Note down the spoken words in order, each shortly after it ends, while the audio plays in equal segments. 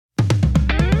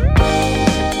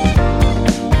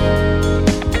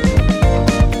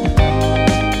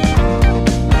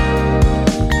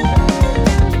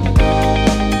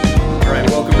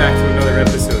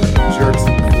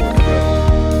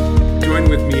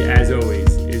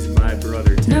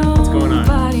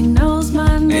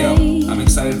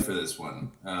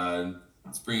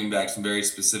It's bringing back some very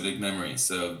specific memories.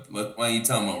 So why don't you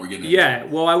tell them what we're getting into? Yeah,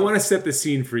 well, I want to set the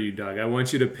scene for you, Doug. I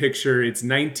want you to picture it's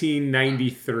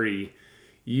 1993.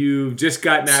 You've just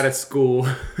gotten out of school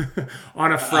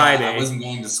on a I Friday. wasn't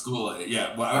going to school.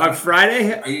 Yeah. Well, On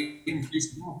Friday? are you in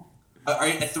preschool? Are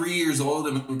you at 3 years old?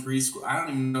 I'm in preschool. I don't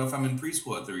even know if I'm in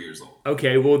preschool at 3 years old.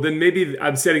 Okay, well, then maybe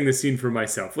I'm setting the scene for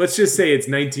myself. Let's just say it's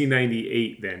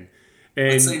 1998 then.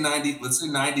 Let's say And 90. Let's say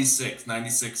 96.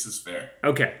 96 is fair.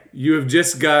 okay, you have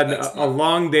just gotten That's a not.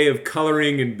 long day of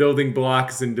coloring and building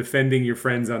blocks and defending your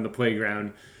friends on the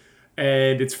playground.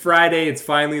 And it's Friday, it's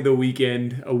finally the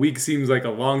weekend. A week seems like a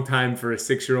long time for a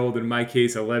 6 year old, in my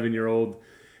case, 11-year old.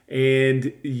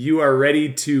 And you are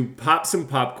ready to pop some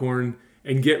popcorn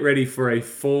and get ready for a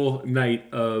full night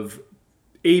of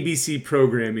ABC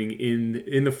programming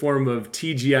in the form of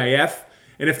TGIF.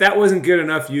 And if that wasn't good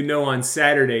enough, you know on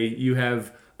Saturday you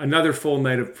have another full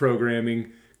night of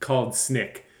programming called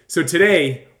Snick. So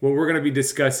today, what we're going to be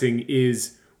discussing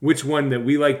is which one that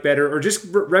we like better, or just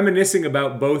reminiscing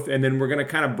about both, and then we're going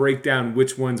to kind of break down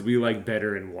which ones we like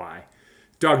better and why.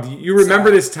 Dog, do you remember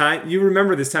So, this time? You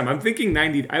remember this time? I'm thinking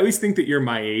 90. I always think that you're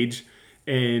my age,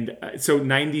 and so well,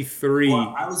 93.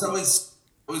 I was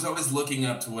always looking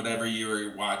up to whatever you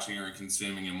were watching or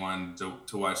consuming and wanted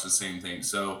to watch the same thing.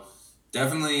 So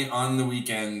definitely on the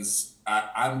weekends,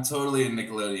 I'm totally a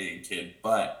Nickelodeon kid.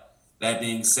 But that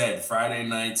being said, Friday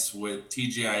nights with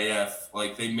TGIF,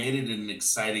 like they made it an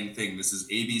exciting thing. This is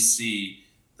ABC,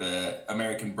 the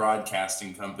American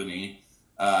Broadcasting Company,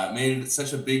 made it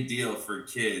such a big deal for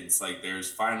kids. Like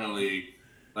there's finally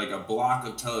like a block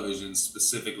of television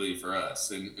specifically for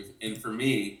us, and for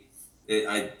me,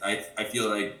 I feel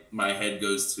like my head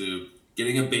goes to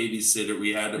getting a babysitter.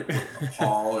 We had a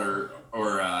Paul or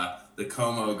the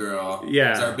Como girl as our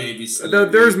Yeah. babysitter.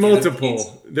 We There's would get a pizza,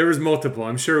 multiple. There was multiple.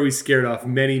 I'm sure we scared off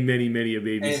many, many, many a and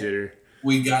babysitter.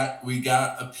 we got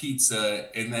a pizza,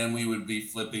 and then we would be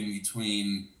flipping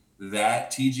between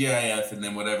that TGIF and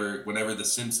then whenever the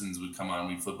Simpsons would come on,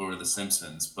 we'd flip over the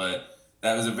Simpsons. But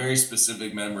that was a very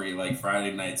specific memory, like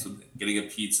Friday nights with getting a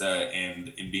pizza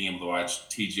and being able to watch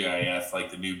TGIF, like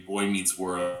the new Boy Meets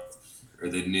World or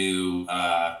the new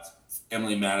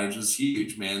Family Matters was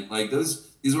huge, man. Like this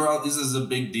is a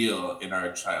big deal in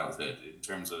our childhood in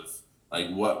terms of like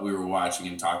what we were watching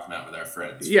and talking about with our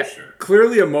friends for Yeah, sure.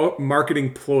 clearly a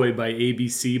marketing ploy by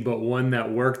ABC, but one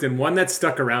that worked and one that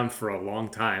stuck around for a long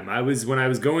time. When I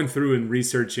was going through and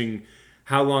researching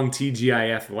how long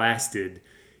TGIF lasted,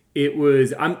 it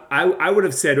was I would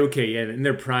have said okay, yeah, in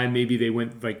their prime maybe they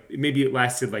went like maybe it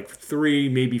lasted like 3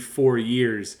 maybe 4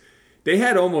 years. They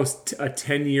had almost a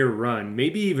 10-year run,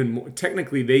 maybe even more.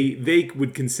 Technically they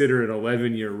would consider it an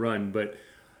 11-year run, but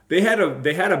they had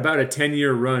about a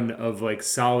 10-year run of like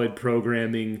solid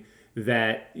programming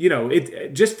that,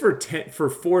 it just for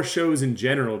 4 shows in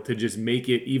general to just make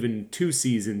it even 2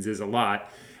 seasons is a lot.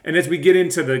 And as we get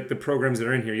into the programs that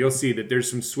are in here, you'll see that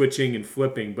there's some switching and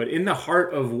flipping. But in the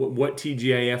heart of what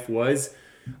TGIF was,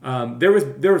 there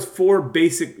was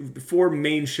four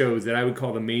main shows that I would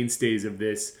call the mainstays of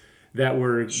this that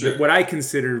were Sure. what I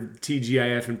consider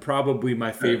TGIF and probably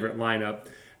my Sure. favorite lineup.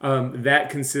 That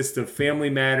consists of Family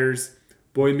Matters,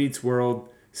 Boy Meets World,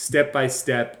 Step by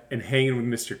Step, and Hanging with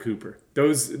Mr. Cooper.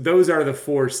 Those are the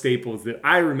 4 staples that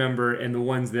I remember and the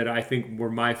ones that I think were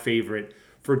my favorite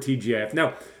for TGIF.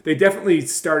 Now, they definitely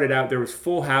started out. There was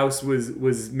Full House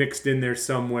was mixed in there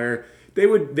somewhere. They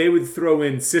would throw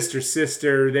in Sister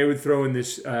Sister. They would throw in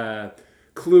this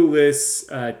Clueless,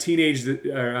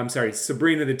 I'm sorry,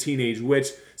 Sabrina the Teenage Witch.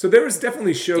 So there was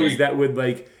definitely shows that would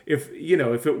like if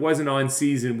it wasn't on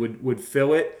season would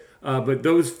fill it. But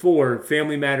those 4,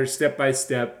 Family Matters, Step by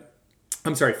Step,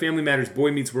 I'm sorry, Family Matters,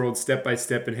 Boy Meets World, Step by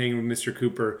Step, and Hanging with Mr.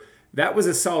 Cooper. That was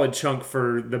a solid chunk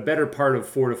for the better part of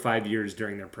 4 to 5 years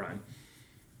during their prime.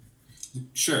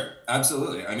 Sure,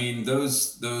 absolutely. I mean,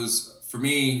 those for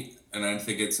me, and I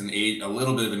think it's a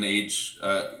little bit of an age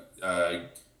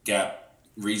gap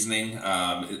reasoning.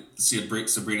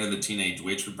 Sabrina the Teenage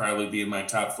Witch would probably be in my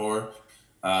top 4,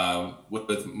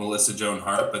 with Melissa Joan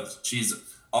Hart, but she's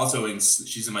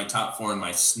in my top 4 in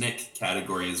my Snick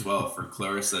category as well for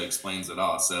Clarissa Explains It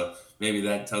All. So maybe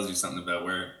that tells you something about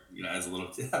where as a little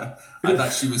kid, I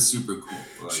thought she was super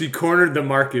cool. She Like, cornered the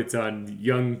markets on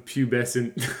young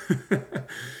pubescent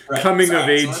right. coming So, all of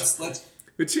right, so age. let's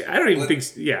Which I don't even let, think.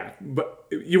 Yeah, but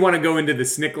you want to go into the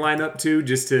Snick lineup too,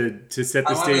 just to set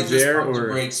the I want stage to just there, pump the or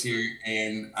brakes here,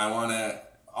 and I want to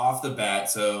off the bat.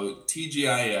 So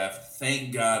TGIF,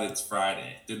 thank God it's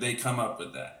Friday. Did they come up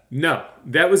with that? no?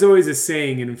 That was always a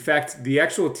saying, and in fact, the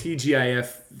actual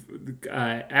TGIF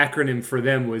acronym for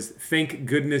them was "Thank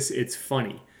goodness it's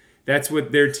funny." That's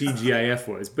what their TGIF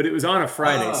was. But it was on a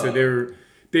Friday, so Oh,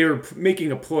 they were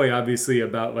making a ploy, obviously,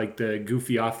 about like the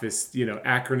goofy office,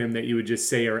 acronym that you would just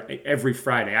say every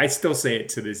Friday. I still say it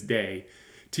to this day,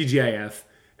 TGIF.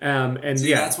 And see,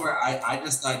 yeah, that's where I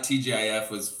just thought TGIF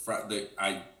was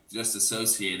I just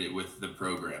associated with the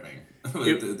programming,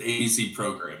 with it the ABC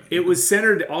programming. it was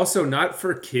centered also not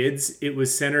for kids. It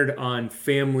was centered on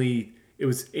family. It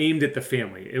was aimed at the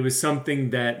family. It was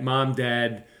something that mom,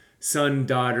 dad, son,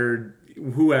 daughter,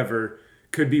 whoever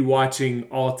could be watching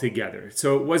all together.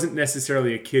 So it wasn't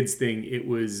necessarily a kids thing. It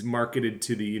was marketed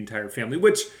to the entire family,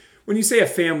 which when you say a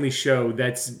family show,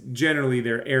 that's generally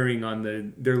they're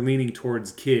leaning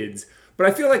towards kids. But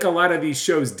I feel like a lot of these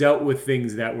shows dealt with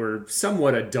things that were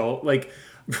somewhat adult. Like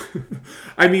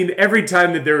I mean, every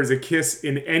time that there was a kiss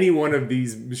in any one of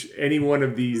these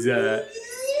The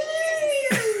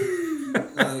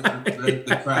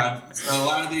crowd. So a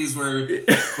lot of these were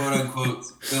quote unquote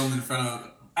filmed in front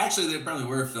of. Actually, they probably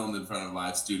were filmed in front of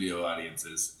live studio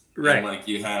audiences, and right. like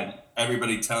you had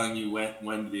everybody telling you when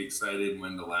to be excited,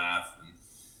 when to laugh, and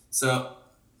so.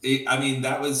 I mean,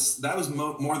 that was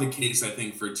more the case, I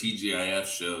think, for TGIF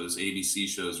shows, ABC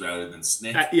shows, rather than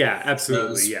SNCC. Yeah, So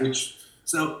absolutely. Yeah. which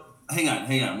so hang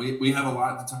on. We have a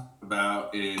lot to talk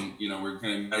about, and we're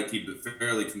going to keep it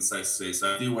fairly concise today.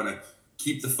 So I do want to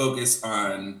keep the focus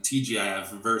on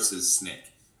TGIF versus SNCC.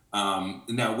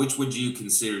 Now, which would you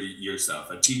consider yourself,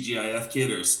 a TGIF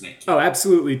kid or a SNCC kid? Oh,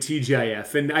 absolutely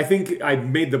TGIF. And I think I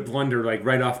made the blunder like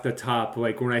right off the top,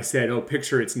 like when I said, "Oh,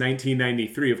 picture it's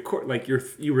 1993." Of course, like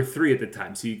you were 3 at the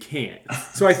time, so you can't.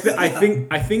 So I think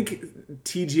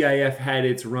TGIF had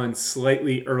its run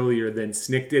slightly earlier than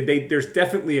SNCC did. There's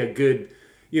definitely a good,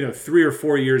 3 or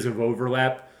 4 years of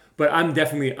overlap, but I'm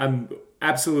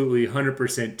absolutely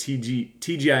 100%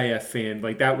 TGIF fan.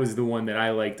 Like that was the one that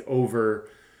I liked over.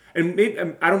 And maybe,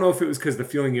 I don't know if it was because the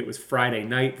feeling it was Friday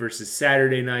night versus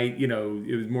Saturday night.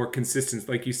 It was more consistent.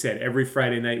 Like you said, every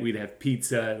Friday night we'd have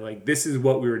pizza. Like this is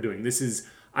what we were doing.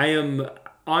 I am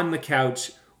on the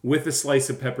couch with a slice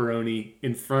of pepperoni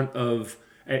in front of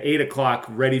at 8 o'clock,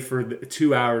 ready for the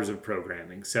 2 hours of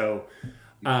programming. So,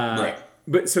 Right.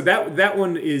 but so that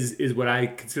one is what I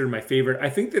consider my favorite. I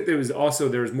think that there was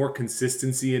more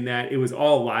consistency in that. It was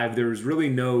all live. There was really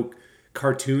no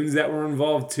cartoons that were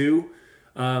involved too.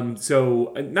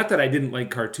 So not that I didn't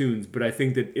like cartoons, but I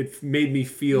think that it made me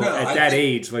feel No, at I that think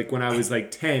age, like when I was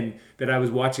like 10, that I was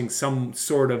watching some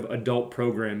sort of adult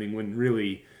programming when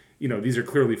really, these are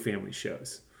clearly family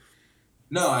shows.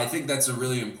 No, I think that's a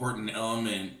really important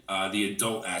element, the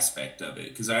adult aspect of it.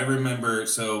 Because I remember,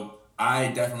 so I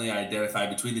definitely identify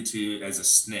between the two as a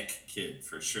SNCC kid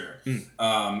for sure.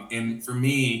 And for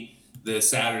me, the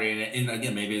Saturday, and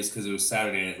again, maybe it's because it was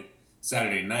Saturday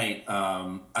night.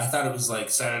 I thought it was like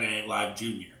Saturday Night Live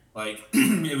Junior. Like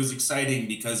it was exciting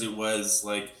because it was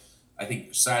like I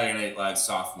think Saturday Night Live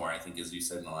sophomore. I think as you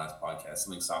said in the last podcast,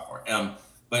 something sophomore.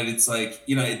 But it's like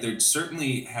there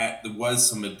certainly there was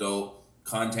some adult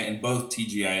content in both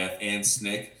TGIF and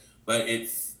SNCC, but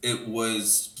it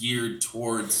was geared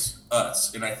towards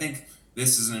us, and I think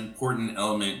this is an important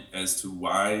element as to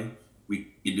why we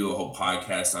could do a whole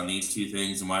podcast on these two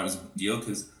things and why it was a big deal.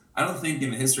 Because I don't think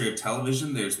in the history of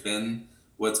television there's been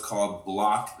what's called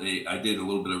block. I did a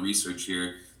little bit of research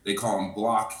here. They call them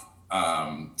block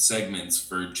segments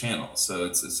for channels. So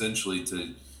it's essentially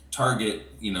to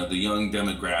target the young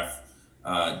demographic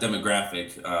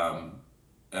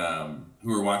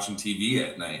who are watching TV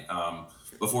at night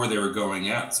before they were going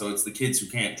out. So it's the kids who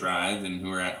can't drive and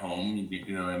who are at home,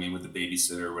 you know what I mean, with the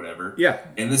babysitter or whatever. Yeah.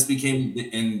 And this became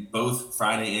in both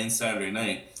Friday and Saturday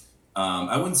night.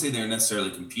 I wouldn't say they're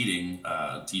necessarily competing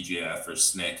TGF or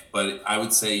SNCC, but I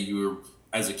would say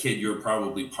as a kid, you were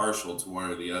probably partial to one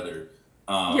or the other.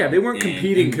 Yeah, they weren't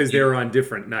competing because they And were on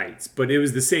different nights, but it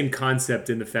was the same concept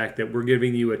in the fact that we're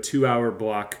giving you a 2 hour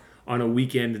block on a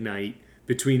weekend night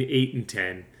between 8 and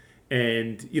 10,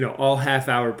 and all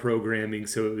half-hour programming.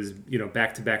 So it was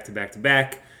back to back to back to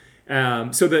back.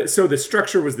 So the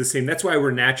structure was the same. That's why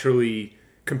we're naturally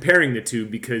comparing the two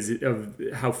because of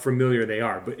how familiar they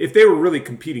are. But if they were really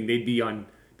competing, they'd be on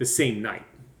the same night.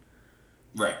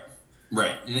 right,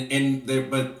 right, and there,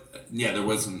 but yeah, there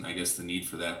wasn't, I guess, the need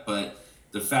for that, but.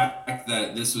 The fact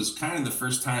that this was kind of the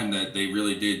first time that they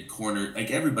really did corner,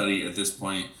 like everybody at this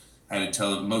point had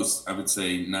most, I would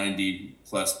say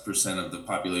 90+% of the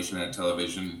population had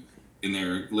television in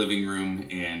their living room.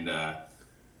 And,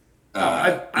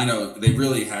 Oh, they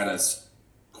really had us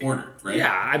ordered, right?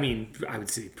 Yeah, I mean, I would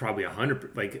say probably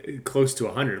 100, like close to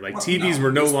 100. Like Well, TVs no,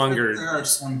 were no longer. there are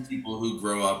some people who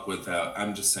grow up without.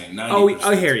 I'm just saying, ninety Oh, I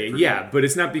percent hear is you. pretty. Yeah, but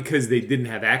it's not because they didn't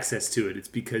have access to it. It's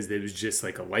because it was just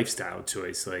like a lifestyle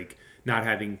choice, like not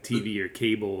having TV or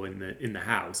cable in the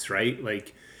house, right?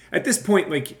 Like at this point,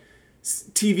 like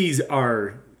TVs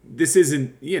are. This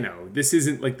isn't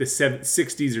like the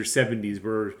 60s or 70s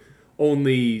where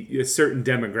only a certain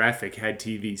demographic had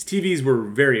TVs. TVs were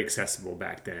very accessible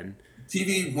back then.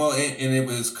 TV, well, and it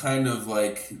was kind of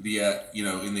like the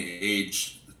in the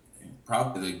age,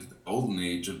 probably the golden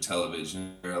age of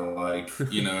television, where like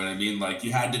you know what I mean, like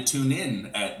you had to tune in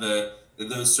at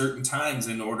those certain times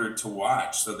in order to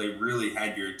watch, so they really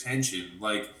had your attention.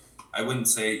 Like I wouldn't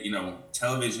say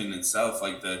television itself,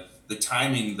 like the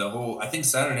timing, the whole. I think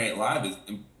Saturday Night Live is,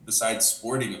 besides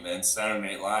sporting events, Saturday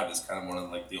Night Live is kind of one of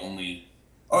like the only.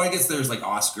 Oh, I guess there's like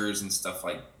Oscars and stuff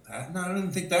like that. No, I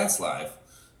don't think that's live.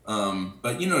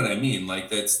 But you know what I mean. Like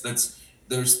that's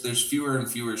there's fewer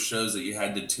and fewer shows that you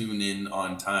had to tune in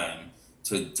on time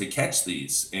to catch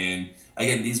these. And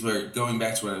again, these were going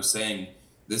back to what I was saying.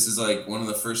 This is like one of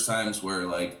the first times where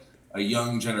like a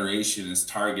young generation is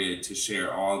targeted to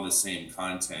share all the same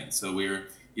content. So we're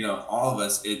all of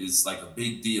us. It is like a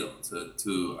big deal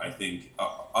to I think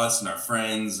us and our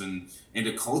friends and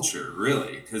to culture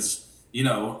really because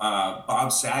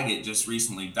Bob Saget just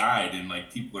recently died, and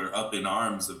like people are up in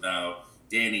arms about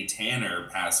Danny Tanner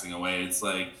passing away. It's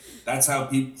like that's how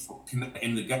people can.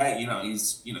 And the guy,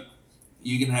 he's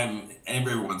you can have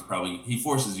everyone's probably he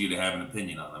forces you to have an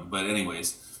opinion on him. But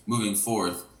anyways, moving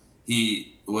forth,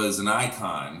 he was an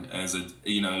icon as a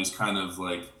he was kind of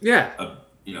like Yeah.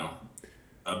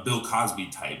 a Bill Cosby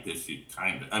type, if you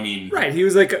kind of. I mean, Right, he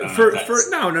was like I don't know for if that's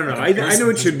no. I know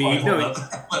what you mean. No,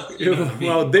 but you know what I mean?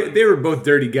 well, they were both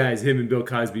dirty guys, him and Bill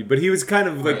Cosby. But he was kind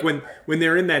of like Right. when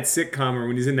they're in that sitcom or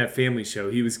when he's in that family show,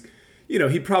 he was,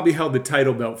 he probably held the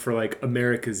title belt for like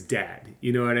America's Dad.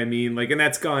 You know what I mean? Like, and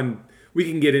that's gone. We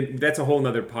can get in. That's a whole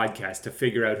nother podcast to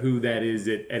figure out who that is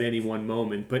at any one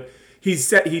moment. But he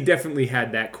definitely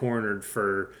had that cornered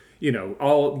for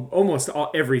almost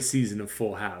every season of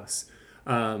Full House.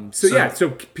 So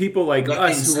people like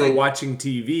us who were watching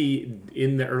TV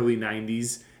in the early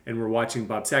 90s and were watching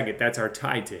Bob Saget, that's our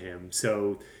tie to him.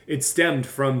 So it stemmed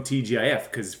from TGIF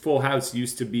because Full House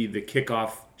used to be the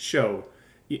kickoff show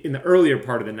in the earlier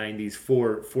part of the 90s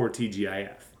for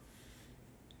TGIF.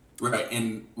 Right,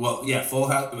 and well, yeah, Full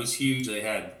House was huge. They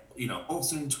had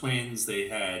Olsen twins. They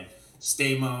had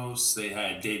Stamos. They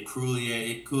had Dave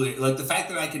Coulier. Like the fact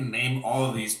that I can name all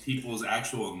of these people's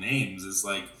actual names is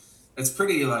like it's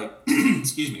pretty like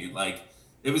excuse me, like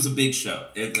it was a big show.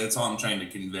 That's all I'm trying to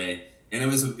convey. And it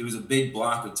was a big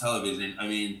block of television. I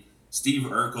mean, Steve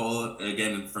Urkel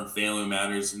again from Family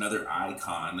Matters, another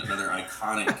icon, another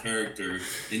iconic character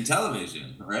in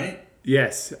television, right?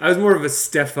 Yes, I was more of a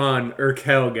Stefan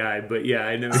Urkel guy, but yeah,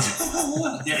 I know.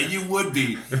 Yeah, you would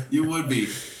be. You would be.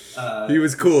 He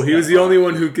was cool. He was the only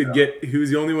one who could get. He was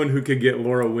the only one who could get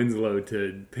Laura Winslow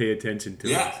to pay attention to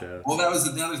Yeah. it. So. Well, that was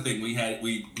another thing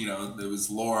there was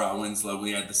Laura Winslow.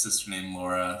 We had the sister named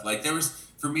Laura. Like there was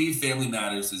for me, Family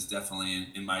Matters is definitely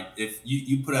in my. If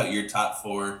you put out your top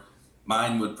four,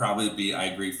 mine would probably be. I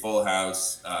agree. Full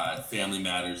House. Family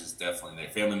Matters is definitely there.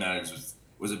 Family Matters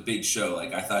was a big show.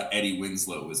 Like I thought Eddie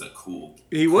Winslow was a cool.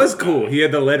 He was cool. Guy. He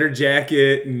had the leather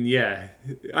jacket, and yeah,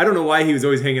 I don't know why he was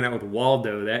always hanging out with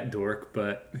Waldo, that dork,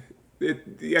 but I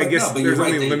guess there's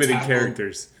only limited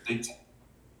characters.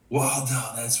 Waldo,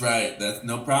 that's right. That's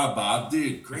no problem, Bob.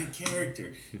 Dude, great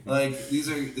character. Like these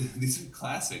are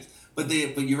classics. But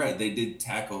you're right. They did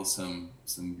tackle some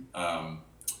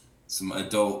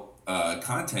adult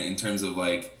content in terms of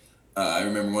like. I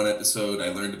remember one episode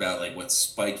I learned about like what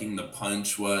spiking the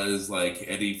punch was. Like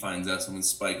Eddie finds out someone's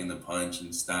spiking the punch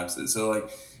and stops it. So like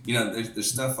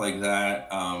there's stuff like that.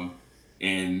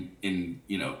 And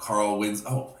Carl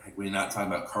Winslow. Oh, we're not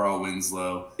talking about Carl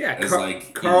Winslow. Yeah, as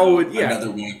Carl would. Yeah,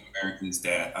 another one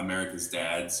of America's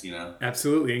dads.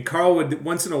 Absolutely. And Carl would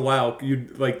once in a while,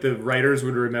 the writers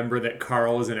would remember that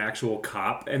Carl is an actual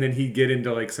cop, and then he'd get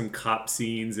into like some cop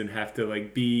scenes and have to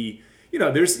like be. He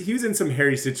was in some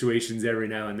hairy situations every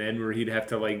now and then where he'd have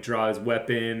to like draw his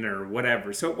weapon or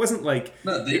whatever. So it wasn't like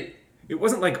it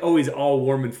wasn't like always all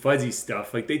warm and fuzzy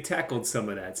stuff. Like they tackled some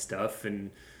of that stuff,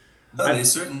 and they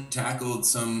certainly tackled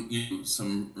some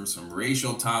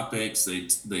racial topics.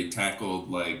 They tackled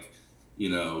like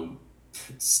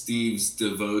Steve's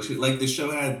devotion. Like the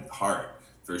show had heart.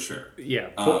 For sure. Yeah.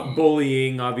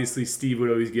 Bullying. Obviously, Steve would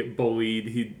always get bullied.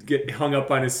 He'd get hung up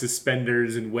on his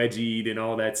suspenders and wedgied and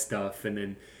all that stuff. And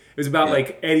then, It was about Yeah.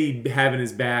 like Eddie having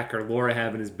his back or Laura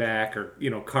having his back or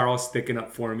Carl sticking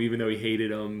up for him even though he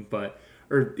hated him, but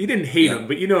or he didn't hate him, Yeah.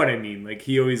 but you know what I mean. Like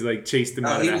he always like chased him No,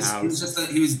 out of the he was house.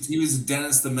 just he was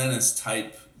Dennis the Menace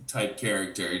type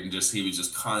character, and just he was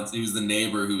just he was the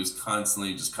neighbor who was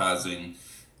constantly just causing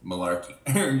malarkey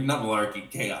or not malarkey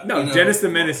chaos. No, Dennis the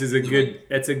Menace is a good.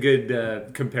 That's a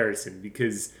good comparison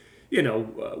because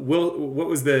what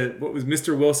was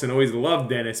Mr. Wilson always loved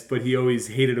Dennis, but he always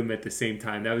hated him at the same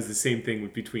time. That was the same thing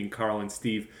with between Carl and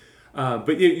Steve.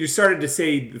 But you started to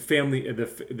say the family,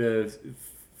 the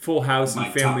Full House and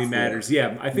My Family top Matters. four.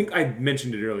 Yeah, I think I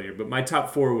mentioned it earlier, but my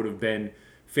top four would have been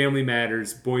Family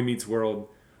Matters, Boy Meets World.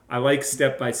 I like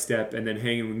Step by Step, and then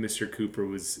Hanging with Mr. Cooper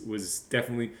was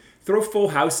definitely throw Full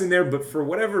House in there. But for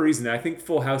whatever reason, I think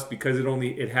Full House because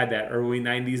it had that early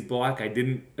 '90s block. I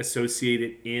didn't associate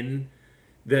it in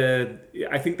the.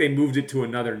 I think they moved it to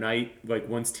another night, like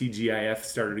once TGIF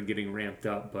started getting ramped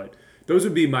up. But those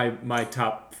would be my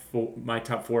top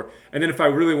four. And then if I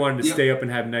really wanted to stay Yep. up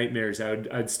and have nightmares,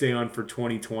 I'd stay on for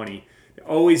 2020.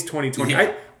 Always 2020.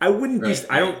 Yeah. I wouldn't be. Right.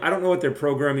 Right. I don't know what their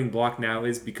programming block now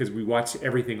is because we watch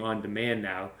everything on demand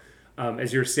now.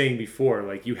 As you were saying before,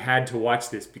 like you had to watch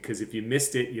this because if you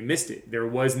missed it, you missed it. There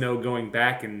was no going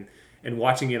back and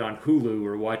watching it on Hulu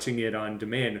or watching it on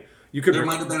demand. You could There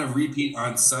might have been a repeat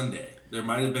on Sunday. There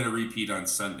might have been a repeat on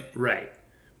Sunday. right,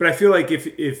 but I feel like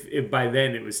if by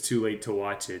then it was too late to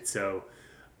watch it. So,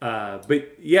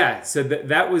 but yeah, so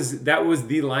that was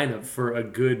the lineup for a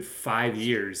good 5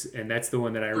 years, and that's the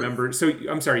one that I remember. So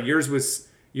I'm sorry, yours was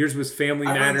Family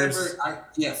I Matters.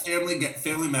 remember,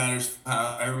 Family Matters.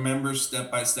 I remember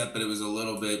Step by Step, but it was a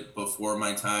little bit before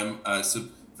my time. So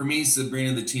for me,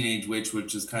 Sabrina the Teenage Witch,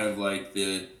 which is kind of like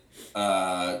the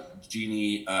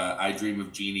Genie, I Dream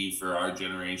of Genie for our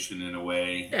generation in a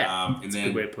way. Yeah, And that's a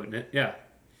good way then of putting it. Yeah.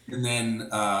 and then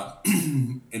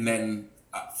and then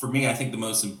for me, I think the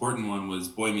most important one was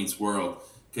Boy Meets World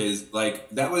because like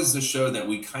that was the show that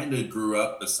we kind of grew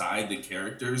up beside the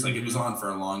characters. Like it was on for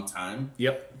a long time.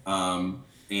 Yep. And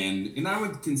I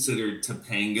would consider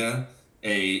Topanga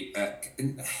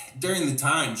during the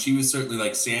time she was certainly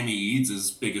like Sammy Eads'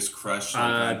 biggest crush like,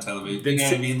 on television. Then You know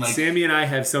what I mean? Like Sammy and I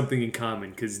have something in common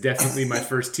because definitely my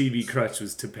first TV crush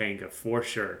was Topanga for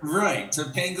sure. right,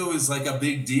 Topanga was like a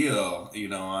big deal,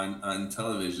 on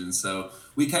television. So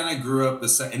we kind of grew up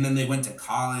and then they went to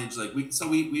college. Like we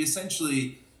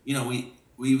essentially,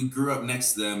 we grew up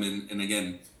next to them, and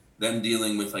again, them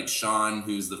dealing with like Sean,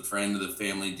 who's the friend of the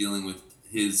family, dealing with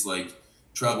his like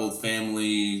troubled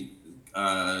family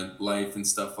life and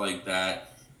stuff like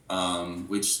that.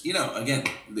 Which again,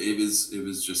 it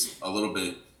was just a little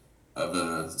bit of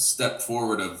a step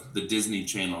forward of the Disney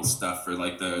Channel stuff for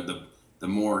like the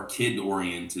more kid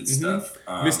oriented stuff.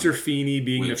 Mr. Feeney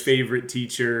being the Which favorite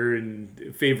teacher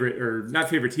and favorite or not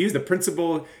favorite, he was the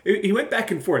principal. He went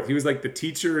back and forth. He was like the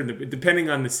teacher and depending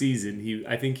on the season,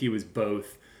 I think he was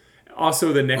both.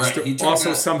 Also right, he turned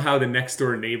also out somehow the next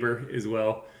door neighbor as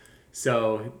well.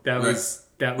 So that right, was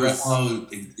that right. was Oh,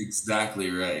 exactly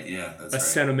right. Yeah, that's a right.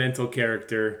 sentimental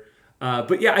character.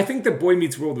 But yeah, I think the Boy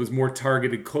Meets World was more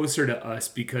targeted closer to us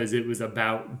because it was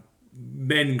about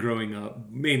men growing up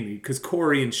mainly because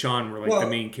Corey and Sean were like the Well,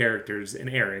 main characters and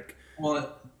Eric.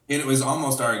 Well, and it was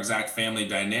almost our exact family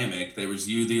dynamic. There was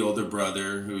you, the older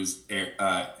brother, who's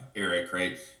Eric,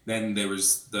 right? Then there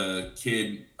was the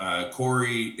kid,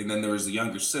 Corey, and then there was the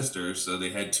younger sister. So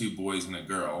they had two boys and a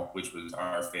girl, which was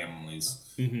our families.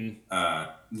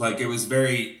 Like it was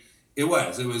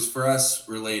for us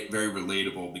very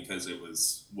relatable because it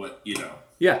was what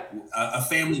Yeah, a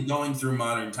family going through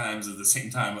modern times at the same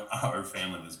time our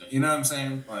family was going. You know what I'm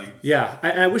saying? Like yeah.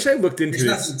 I wish I looked into there's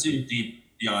nothing this. too deep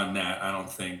beyond that, I don't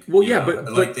think. Well, yeah,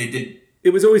 but Like they did. it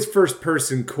was always first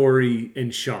person Corey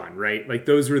and Sean, right? Like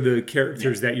those were the Yeah.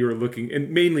 characters that you were looking,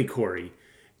 and mainly Corey.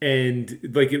 And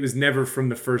like it was never from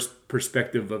the first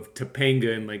perspective of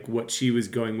Topanga and like what she was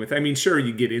going with. I mean, sure,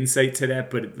 you get insight to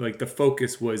that, but like the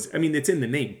focus was, I mean, it's in the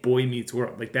name, Boy Meets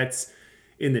World. Like that's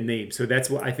in the name, so that's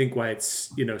what I think why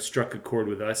it's struck a chord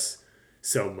with us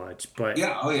so much. But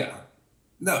Yeah. Oh yeah.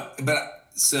 No, but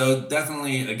so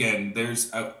definitely again,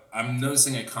 I'm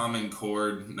noticing a common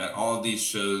chord that all of these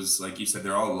shows, like you said,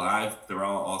 they're all live. They're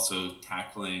all also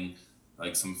tackling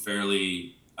like some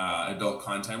fairly adult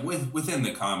content within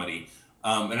the comedy,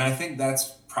 and I think that's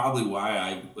probably why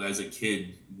I, as a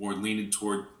kid, more leaned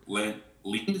towards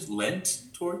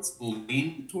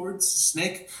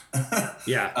Snick.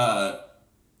 yeah, uh,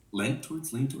 lean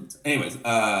towards. Anyways,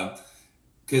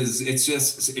 because it's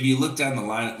just if you look down the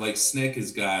line, like Snick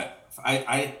has got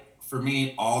for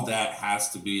me all that has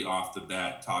to be off the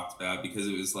bat talked about because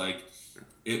it was like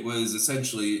it was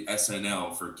essentially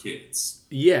SNL for kids.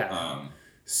 Yeah. Um,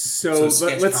 So so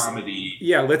sketch comedy.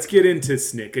 let's get into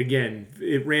Snick again.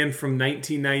 It ran from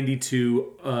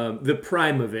 1992. The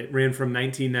prime of it ran from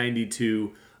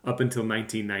 1992 up until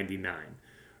 1999,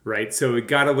 right? So it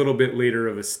got a little bit later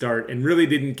of a start and really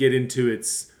didn't get into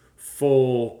its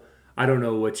full. I don't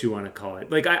know what you want to call it.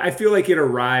 Like I feel like it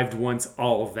arrived once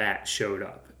all of that showed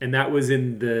up, and that was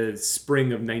in the spring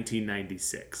of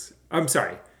 1996. I'm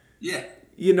sorry, Yeah,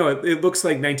 it looks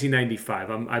like 1995.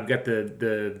 I've got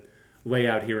the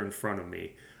layout here in front of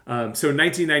me. So in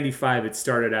 1995, it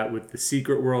started out with The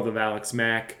Secret World of Alex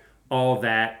Mack, all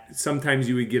that. Sometimes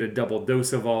you would get a double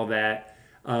dose of all that.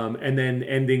 And then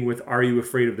ending with Are You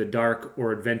Afraid of the Dark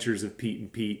or Adventures of Pete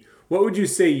and Pete. What would you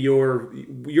say your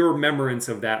remembrance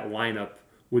of that lineup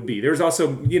would be? There's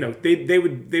also, they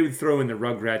would throw in the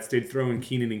Rugrats, they'd throw in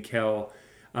Keenan and Kel,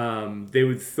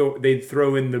 they'd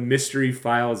throw in the Mystery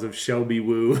Files of Shelby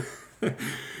Woo.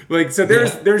 Like, so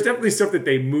there's definitely stuff that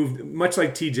they moved, much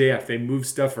like TJF, they move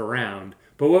stuff around.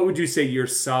 But what would you say your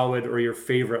solid or your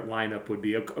favorite lineup would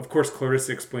be? Of course,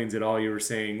 Clarissa Explains It All. You were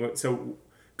saying, so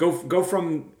go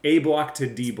from A block to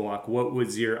D block. What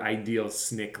was your ideal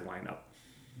Snick lineup?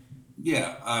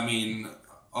 yeah. I mean,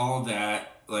 all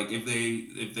that. Like if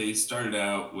they started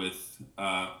out with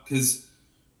because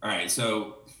all right,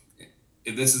 so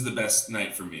if this is the best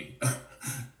night for me.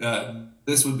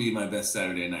 This would be my best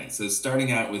Saturday night. So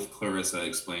starting out with Clarissa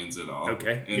Explains It All,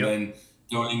 Okay. and Yep. then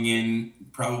going in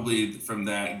probably from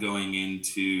that going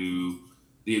into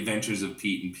the Adventures of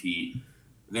Pete and Pete.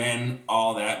 Then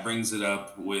all that brings it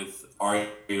up with Are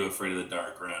You Afraid of the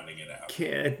Dark, rounding it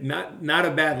out. Not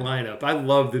a bad lineup. I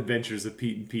love the Adventures of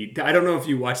Pete and Pete. I don't know if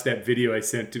you watched that video I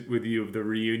sent with you of the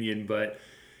reunion, but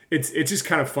it's just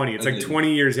kind of funny. It's I like did.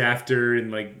 20 years after,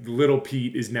 and like little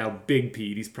Pete is now big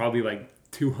Pete. He's probably like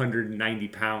 290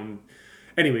 pound.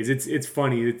 Anyways, it's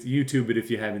funny. It's YouTube it if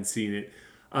you haven't seen it.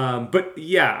 But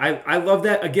yeah, I love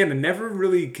that. Again, I never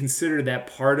really considered that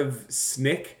part of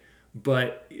Snick,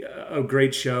 but a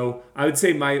great show. I would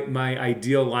say my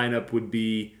ideal lineup would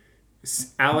be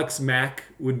Alex Mack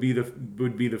would be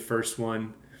the first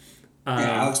one. Yeah, Um,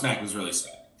 Alex Mack was really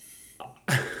sad.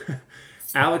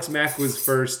 Alex Mack was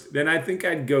first. Then I think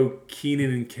I'd go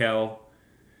Keenan and Kel.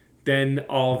 Then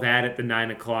all that at the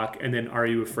 9 o'clock, and then Are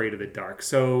You Afraid of the Dark?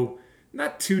 So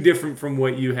not too different from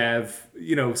what you have.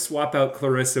 Swap out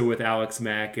Clarissa with Alex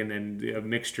Mack, and then a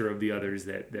mixture of the others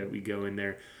that we go in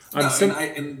there. No, Some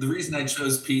and the reason I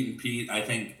chose Pete and Pete, I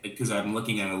think, because I'm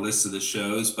looking at a list of the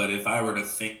shows. But if I were to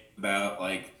think about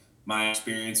like my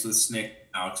experience with Snick,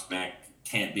 Alex Mack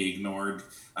can't be ignored.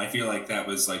 I feel like that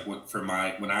was like what for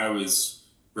my when I was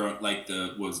growing, like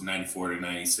the was 94 to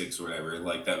 96 or whatever.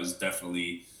 Like that was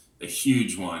definitely a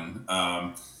huge one.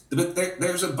 But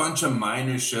there's a bunch of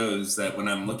minor shows that when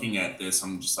I'm looking at this,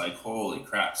 I'm just like, holy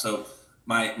crap. So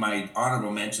my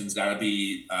honorable mentions got to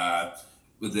be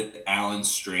with the Alan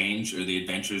Strange or the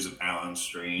Adventures of Alan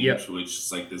Strange, Yep. which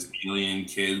is like this alien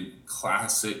kid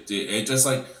classic. It just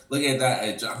like look at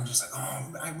that. I'm just like,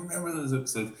 oh, I remember those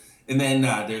episodes. And then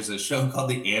there's a show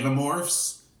called The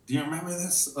Animorphs. Do you remember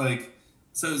this? Like,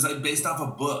 so it's like based off a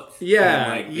book, and Yeah,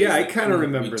 like yeah, I basically kind of would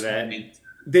remember turn that. in,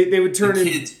 They would the turn in.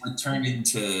 kids would turn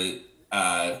into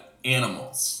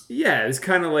animals. Yeah, it was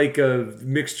kind of like a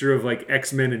mixture of like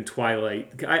X-Men and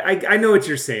Twilight. I know what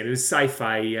you're saying. It was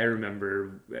sci-fi. I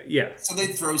remember. Yeah. So they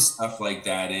throw stuff like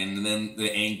that in, and then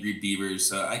the Angry Beavers.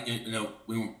 So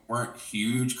we weren't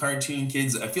huge cartoon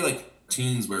kids. I feel like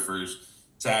cartoons were for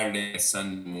Saturday,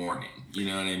 Sunday morning. You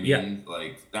know what I Yeah. mean?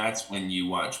 Like that's when you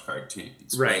watch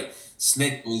cartoons. Right. But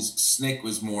Snick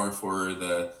was more for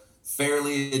the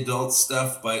fairly adult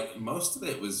stuff, but most of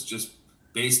it was just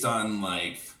based on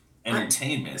like I,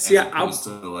 entertainment See, as I'll opposed to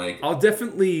like I'll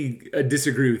definitely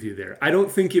disagree with you there. I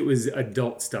don't think it was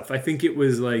adult stuff. I think it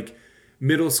was like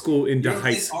middle school you into don't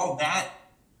high think school. all that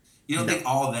you don't No. think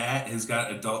all that has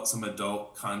got some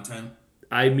adult content.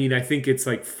 I mean, I think it's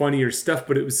like funnier stuff,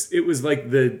 but it was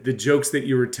like the jokes that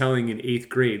you were telling in eighth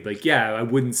grade. Like, yeah, I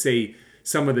wouldn't say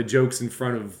some of the jokes in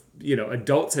front of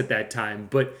adults at that time,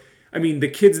 but I mean, the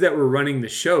kids that were running the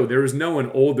show, there was no one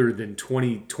older than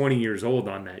 20 years old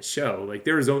on that show. Like,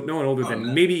 there was no one older Oh than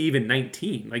no. maybe even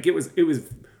 19. Like, it was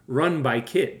run by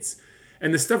kids.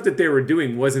 And the stuff that they were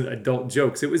doing wasn't adult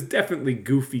jokes. It was definitely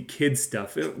goofy kid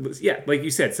stuff. It was, yeah, like you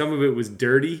said, some of it was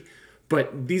dirty,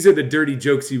 but these are the dirty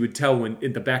jokes you would tell when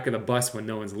in the back of the bus when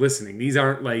no one's listening. These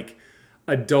aren't like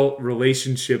adult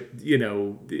relationship,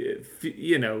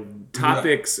 Right.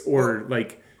 topics or Well,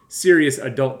 like serious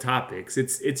adult topics.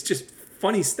 It's just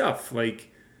funny stuff.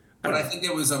 Like, I But don't I know. think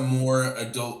it was a more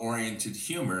adult-oriented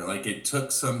humor. Like it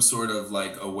took some sort of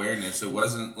like awareness. It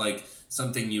wasn't like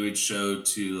something you would show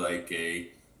to like a.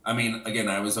 I mean, again,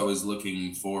 I was always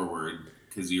looking forward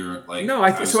because you're like No,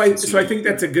 I was so I consuming think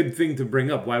that's for. a good thing to bring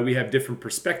up. Why we have different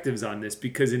perspectives on this,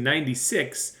 because in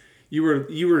 '96 you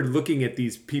were looking at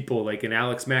these people like an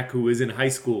Alex Mack who was in high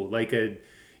school, like a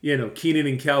Keenan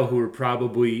and Kel who were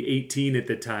probably 18 at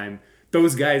the time.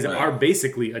 Those guys are Right.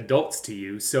 basically adults to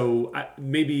you. So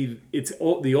maybe it's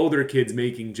the older kids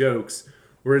making jokes,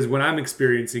 whereas when I'm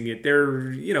experiencing it, they're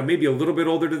maybe a little bit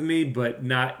older than me, but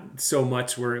not so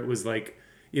much where it was like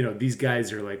these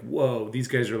guys are like, whoa, these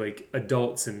guys are like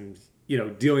adults and,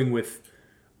 dealing with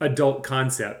adult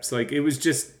concepts. Like it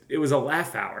was a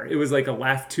laugh hour. It was like a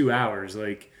laugh 2 hours.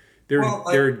 Like Well,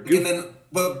 they're and goof. then,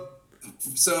 but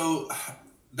so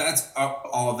that's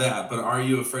all that. But are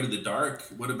you afraid of the dark?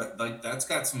 What about like that's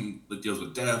got some that deals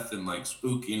with death and like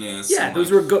spookiness Yeah, and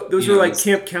like those were like it's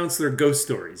camp counselor ghost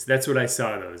stories. That's what I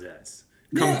saw those as.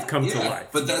 yeah, Come to yeah. life.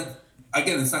 But that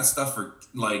again, it's not stuff for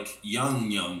like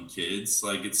young kids.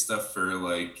 Like it's stuff for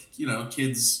like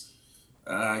kids.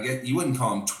 I guess you wouldn't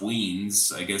call them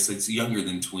tweens. I guess it's younger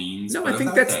than tweens, No, I but think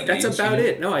about that's that that's age, about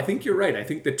it. No, I think you're right. I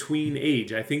think the tween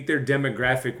age. I think their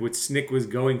demographic, what Snick was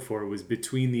going for, was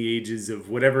between the ages of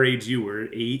whatever age you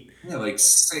were, Yeah, like eight,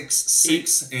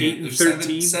 six, eight and and there's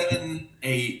 13. 7,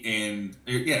 8, and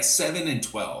yeah, 7 and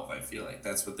 12. I feel like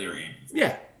that's what they're aiming for.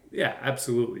 Yeah, yeah,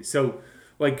 absolutely.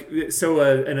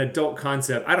 An adult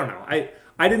concept. I don't know.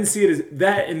 I didn't see it as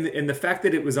that, and the fact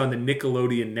that it was on the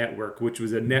Nickelodeon network, which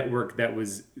was a network that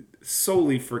was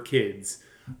solely for kids.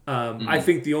 I Hmm.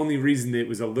 think the only reason it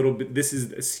was a little bit this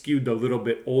is skewed a little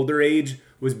bit older age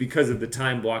was because of the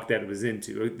time block that it was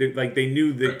into. Like they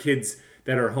knew the Right. kids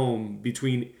that are home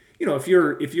between if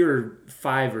you're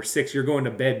 5 or 6, you're going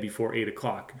to bed before 8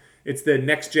 o'clock. It's the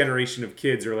next generation of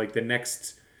kids or like the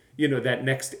next that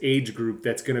next age group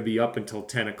that's going to be up until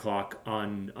 10 o'clock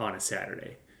on a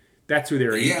Saturday. That's who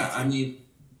they're aiming Yeah, I to. mean,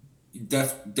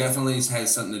 definitely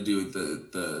has something to do with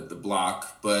the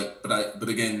block, but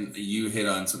again, you hit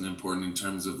on something important in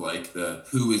terms of like the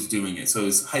who is doing it. So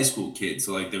it's high school kids.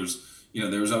 So like there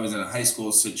was always in a high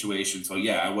school situation. So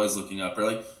yeah, I was looking up or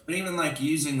like, but even like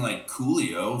using like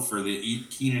Coolio for the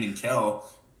Keenan and Kel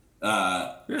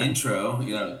Yeah. intro.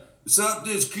 What's up,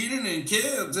 this Keenan and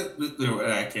Kel?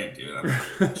 I can't do it. I'm not a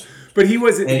professional. But he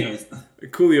wasn't. Anyways,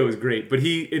 Coolio was great, but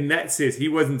he in that sense he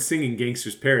wasn't singing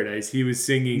 "Gangster's Paradise." He was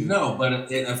singing, no,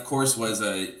 but it of course was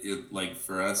like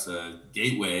for us a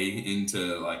gateway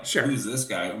into like sure. who's this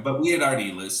guy? But we had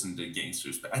already listened to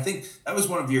Gangsters. I think that was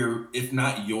one of your, if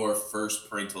not your first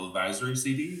parental advisory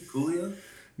CD, Coolio.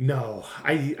 No,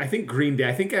 I think Green Day.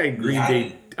 I think I had You Green had Day.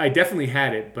 it. I definitely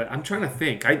had it, but I'm trying to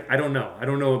think. I don't know. I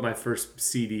don't know what my first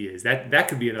CD is. That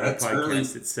could be another That's early.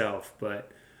 podcast itself.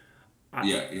 But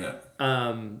Yeah, yeah.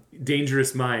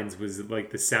 Dangerous Minds was like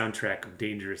the soundtrack of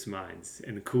Dangerous Minds,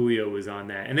 and Coolio was on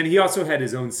that. And then he also had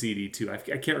his own CD too. I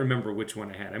can't remember which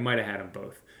one I had. I might have had them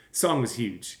both. Song was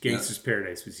huge. Yeah. Gangster's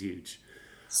Paradise was huge.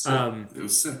 Sick. It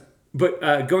was sick.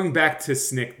 But going back to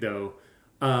Snick though,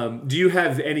 do you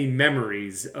have any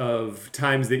memories of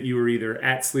times that you were either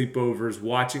at sleepovers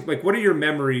watching? Like, what are your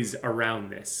memories around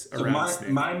this, So around my Snick?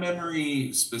 my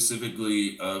memory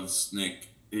specifically of Snick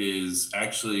is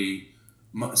actually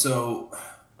so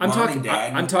mom and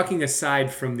I'm dad. talking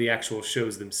aside from the actual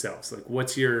shows themselves. Like,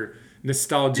 what's your Yeah.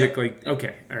 nostalgic? Like,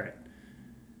 okay, all right,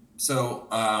 So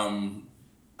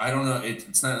I don't know.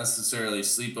 It's not necessarily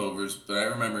sleepovers, but I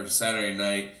remember Saturday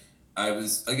night. I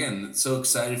was again so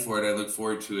excited for it. I look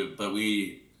forward to it. But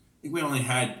I think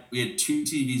we had two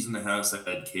TVs in the house that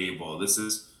had cable. This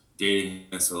is dating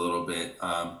us a little bit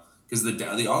because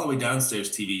the all the way downstairs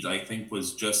TV I think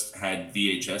was just had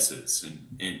VHSs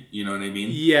and you know what I mean.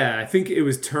 yeah. I think it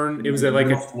was turn. It was The like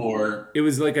middle a floor. it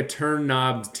was like a turn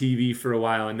knobbed TV for a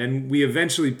while, and then we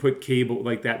eventually put cable,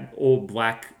 like that old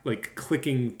black, like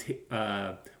clicking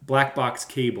black box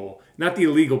cable, not the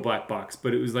illegal black box,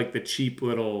 but it was like the cheap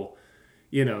little,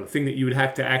 thing that you would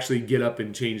have to actually get up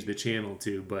and change the channel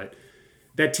to. But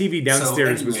that TV So,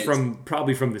 downstairs was anyways,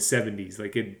 probably from the '70s.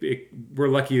 Like we're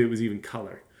lucky it was even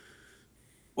color.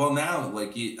 well, now,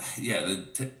 like, yeah,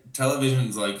 the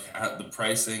television's like the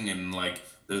pricing and like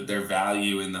their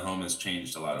value in the home has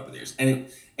changed a lot over the years.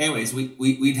 Anyways,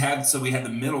 we had the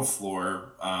middle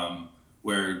floor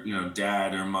where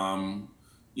dad or mom,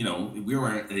 we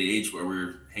weren't at the age where we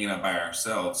were hanging out by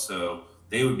ourselves, so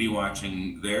they would be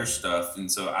watching their stuff,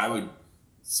 and so I would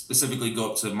specifically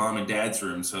go up to mom and dad's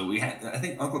room. So I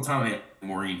think Uncle Tom and Aunt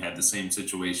Maureen had the same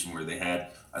situation where they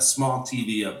had a small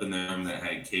TV up in their room that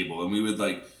had cable, and we would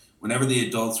like whenever the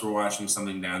adults were watching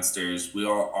something downstairs, we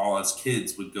all as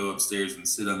kids would go upstairs and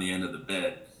sit on the end of the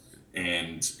bed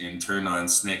and turn on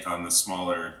Snick on the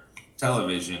smaller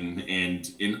television,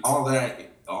 and in all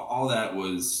that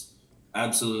was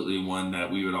absolutely one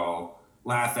that we would all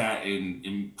laugh at,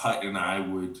 and Putt and I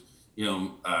would, you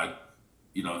know,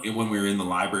 when we were in the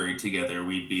library together,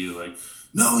 we'd be like,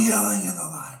 no yelling in the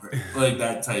library, like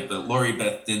that type of Lori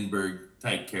Beth Dinberg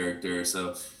type character.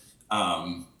 So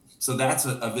that's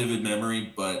a vivid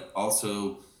memory, but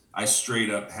also I straight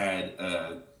up had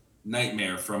a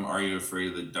nightmare from Are You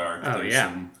Afraid of the Dark? Oh, There's yeah.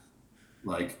 some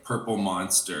like purple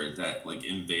monster that like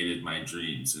invaded my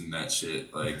dreams and that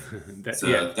shit. Like,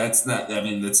 so that's not, I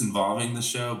mean, that's involving the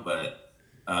show, but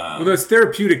well, no, it's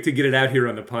therapeutic to get it out here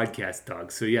on the podcast,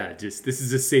 dog. So yeah, just this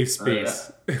is a safe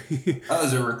space. That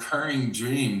was a recurring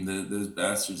dream. Those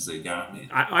bastards, they got me.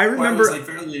 I remember.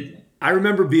 Well, I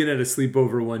remember being at a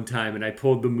sleepover one time, and I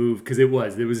pulled the move because it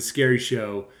was a scary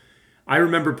show. I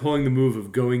remember pulling the move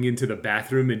of going into the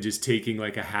bathroom and just taking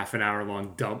like a half an hour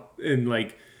long dump and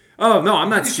like, oh no, I'm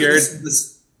not scared.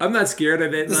 I'm not scared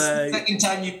of it. The second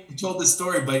time you told the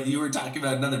story, but you were talking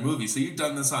about another movie, so you've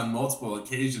done this on multiple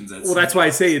occasions. Well, that's why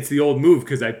I say it's the old move,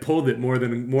 because I pulled it more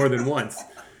than once.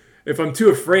 If I'm too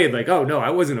afraid, like, oh no, I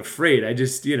wasn't afraid. I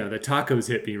just, the tacos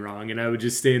hit me wrong, and I would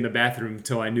just stay in the bathroom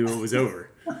until I knew it was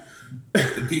over.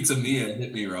 The pizza Mia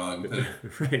hit me wrong.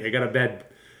 Right, I got a bad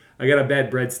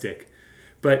breadstick.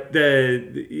 But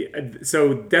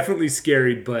so definitely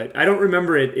scary, but I don't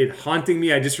remember it haunting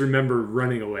me. I just remember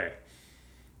running away.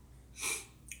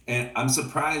 And I'm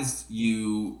surprised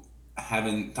you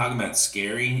haven't, talking about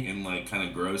scary and like kind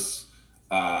of gross.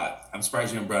 I'm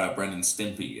surprised you haven't brought up Ren and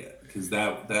Stimpy yet, because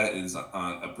that is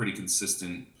on a pretty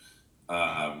consistent.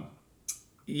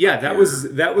 Yeah, that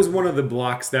was one of the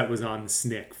blocks that was on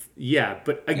Snick. Yeah,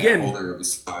 but again, holder of a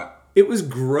spot. It was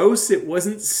gross. It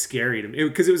wasn't scary to me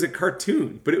because it was a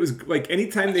cartoon. But it was like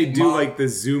anytime they do like the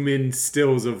zoom in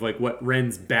stills of like what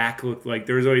Ren's back looked like,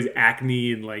 there was always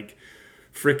acne and like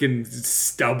freaking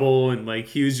stubble, and like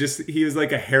he was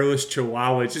like a hairless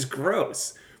chihuahua. It's just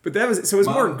gross. But that was, so it was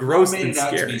more gross than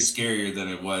scary. Mom made it out to be scarier than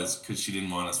it was because she didn't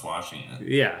want us watching it.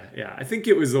 Yeah. I think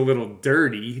it was a little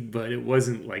dirty, but it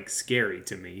wasn't like scary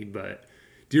to me. But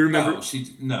do you remember?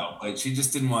 Like she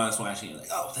just didn't want us watching it. Like,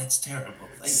 oh, that's terrible.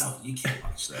 Like, no, you can't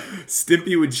watch that.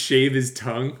 Stimpy would shave his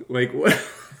tongue. Like what?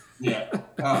 Yeah.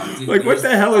 Oh, dude, like what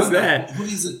the hell is that? Who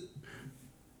is it?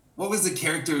 What was the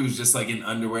character who's just like in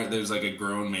underwear? There's like a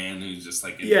grown man who's just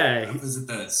like what was it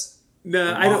this?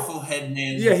 No, I don't. Waffle head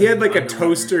man. Yeah, he had like a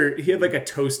toaster. He had like a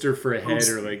toaster for a head,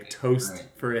 or like toast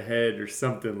for a head, or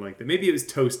something like that. Maybe it was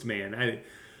Toast Man. I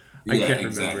can't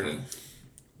remember.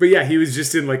 But yeah, he was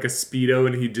just in like a Speedo,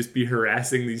 and he'd just be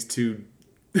harassing these two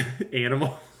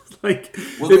animals. Like,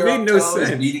 it made no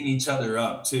sense. Beating each other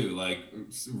up too. Like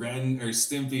Ren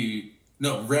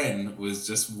was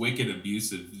just wicked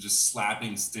abusive, just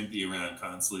slapping Stimpy around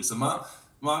constantly. So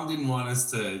Mom didn't want us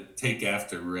to take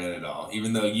after Ren at all,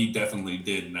 even though you definitely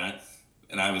did, and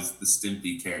I was the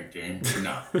Stimpy character.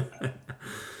 No.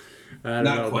 I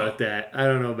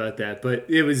don't know about that, but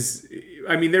it was,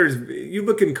 I mean, you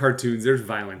look in cartoons, there's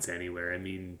violence anywhere. I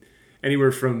mean,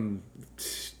 anywhere from,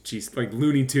 like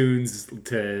Looney Tunes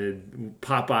to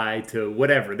Popeye to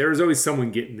whatever. There was always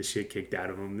someone getting the shit kicked out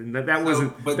of them, and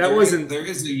wasn't.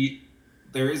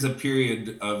 There is a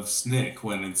period of Snick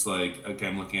when it's like, okay,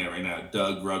 I'm looking at it right now.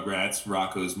 Doug, Rugrats,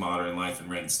 Rocko's Modern Life, and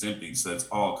Ren and Stimpy. So that's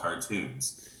all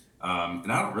cartoons. And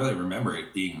I don't really remember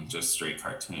it being just straight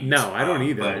cartoons. No, I don't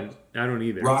either.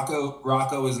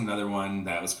 Rocko was another one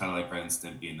that was kind of like Ren and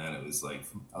Stimpy in that it was like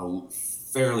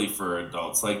fairly for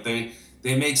adults. Like they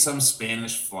make some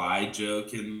Spanish fly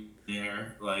joke in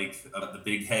there, like the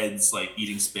big heads like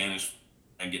eating Spanish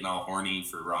and getting all horny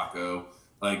for Rocko.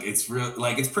 Like it's real,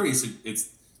 like it's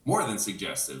more than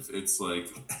suggestive. It's like,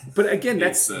 but again,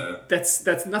 that's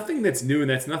nothing that's new, and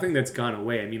that's nothing that's gone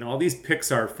away. I mean, all these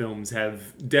Pixar films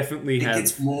have definitely It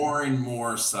gets more and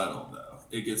more subtle, though.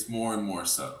 It gets more and more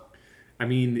subtle. I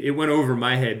mean, it went over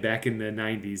my head back in the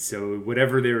 90s, so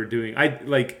whatever they were doing, I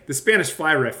like the Spanish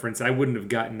Fly reference, I wouldn't have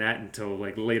gotten that until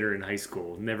like later in high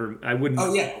school. I wouldn't.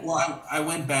 Oh yeah, well, I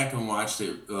went back and watched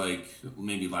it like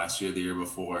maybe last year, the year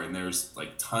before, and there's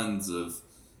like tons of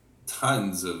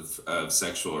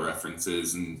sexual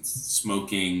references and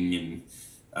smoking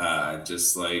and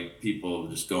just like people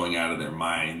just going out of their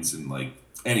minds and like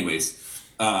anyways,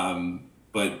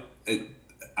 but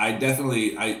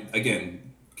I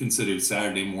again considered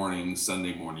Saturday morning,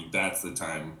 Sunday morning, that's the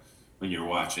time when you're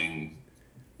watching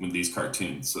these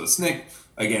cartoons. So Snick,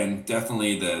 again,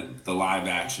 definitely the live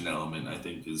action element, I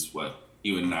think, is what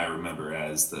you and I remember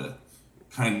as the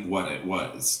kind of what it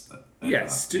was.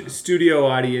 Yes, studio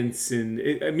audience, and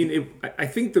I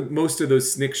think the most of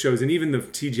those SNCC shows and even the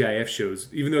TGIF shows,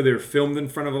 even though they were filmed in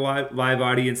front of a live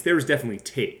audience, there was definitely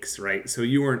takes, right? So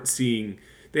you weren't seeing.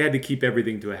 They had to keep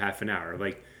everything to a half an hour.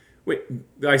 Like, wait,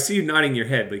 I see you nodding your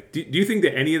head. Like, do you think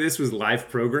that any of this was live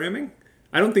programming?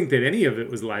 I don't think that any of it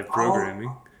was live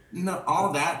programming. No,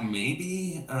 all that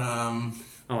maybe.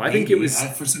 Oh, I think Maybe it was.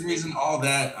 for some reason all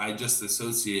that I just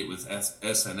associate with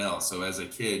SNL. So as a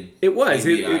kid, It was.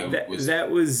 maybe That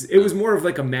was. It was more of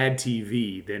like a Mad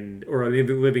TV than or a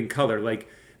In Living Color. Like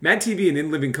Mad TV and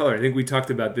In Living Color. I think we talked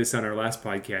about this on our last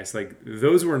podcast. Like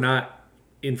those were not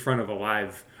in front of a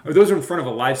live, or those were in front of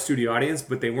a live studio audience,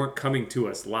 but they weren't coming to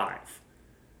us live.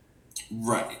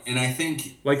 right. And I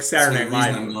think Like so. Saturday The Night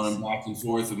reason Live I'm was. going back and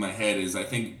forth with my head is I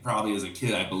think probably as a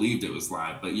kid I believed it was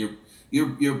live, but you're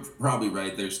probably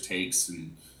right. There's takes,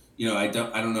 and I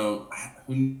don't know.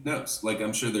 Who knows? Like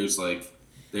I'm sure there's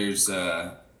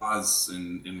laws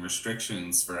and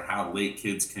restrictions for how late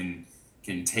kids can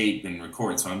tape and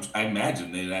record. So I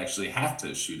imagine they'd actually have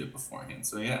to shoot it beforehand.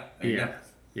 So yeah, there you go. Yeah,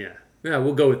 yeah, yeah.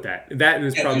 We'll go with that. That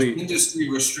is Yeah, there's probably. industry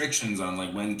restrictions on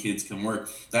like when kids can work.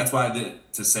 That's why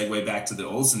to segue back to the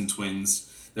Olsen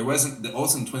twins, there wasn't the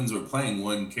Olsen twins were playing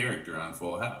one character on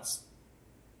Full House.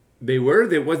 They were.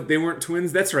 They weren't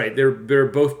twins. That's right. They're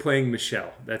both playing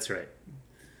Michelle. That's right.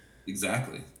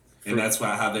 Exactly. And For, that's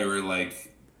why how they were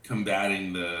like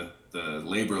combating the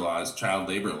labor laws, child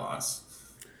labor laws.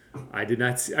 I did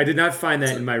not find that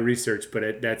So in my research,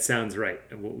 but that sounds right.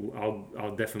 I'll yeah.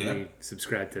 definitely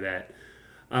subscribe to that.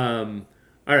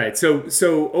 All right.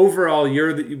 So overall,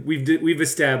 we've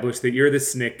established that you're the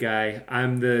SNCC guy.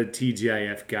 I'm the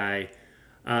TGIF guy.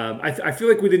 I feel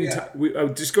like we didn't. Yeah.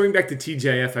 Just going back to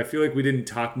TGIF, I feel like we didn't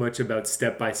talk much about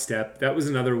Step by Step. That was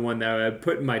another one that I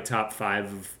put in my top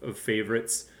five of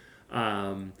favorites.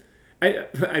 Um,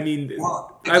 I mean,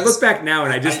 Well, I I look just back now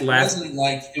and I just I laugh. wasn't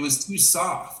like it was too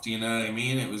soft, you know what I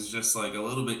mean? It was just like a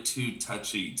little bit too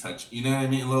touch, you know what I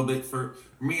mean? A little bit for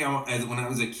me. When I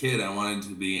was a kid, I wanted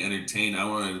to be entertained. I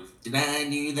wanted, did I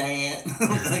do that?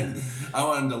 Like, I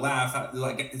wanted to laugh.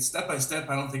 Like Step by Step,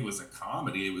 I don't think it was a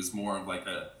comedy. It was more of like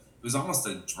it was almost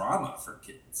a drama for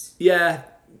kids, Yeah,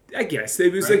 I guess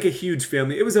it was like right? a huge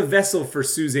family. It was a vessel for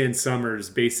Suzanne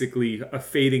Summers, basically a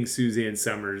fading Suzanne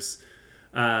Summers,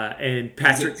 and Was it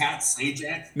Patrick. Pat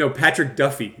Sajak? No, Patrick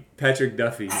Duffy. Patrick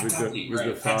Duffy Pat Duffy, was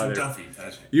the right? Patrick father. Duffy,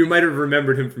 Patrick. You might have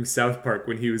remembered him from South Park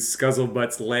when he was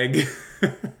Scuzzlebutt's leg.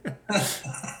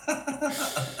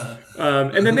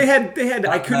 And then they had I Talk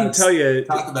about couldn't tell you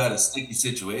talk about a sticky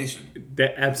situation.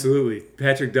 that absolutely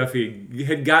Patrick Duffy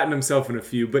had gotten himself in a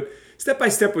few, but Step by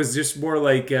Step was just more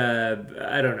like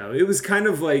I don't know. It was kind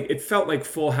of like it felt like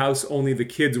Full House, only the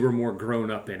kids were more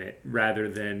grown up in it rather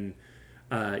than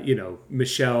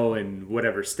Michelle and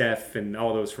whatever Steph and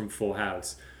all those from Full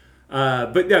House.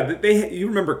 But yeah, you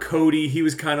remember Cody? He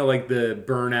was kind of like the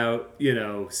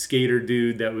burnout, skater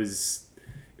dude that was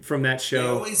from that They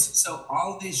show. always so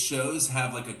all these shows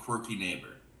have like a quirky neighbor.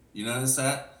 You notice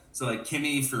that? So like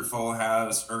Kimmy for Full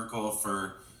House, Urkel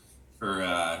for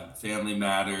Family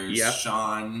Matters, Yep.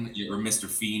 Sean or Mr.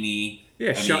 Feeney.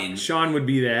 Yeah, I mean, Sean would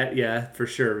be that. Yeah, for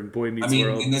sure. In Boy I Meets mean,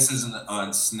 World. and this isn't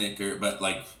on Snicker, but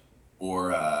like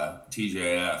or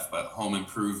TJF, but Home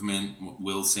Improvement,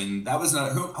 Wilson. That was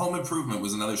not Home Improvement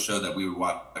was another show that we would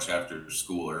watch after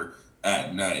school or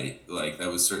at night. Like that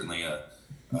was certainly a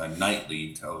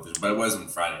nightly television, but it wasn't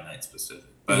Friday night specific.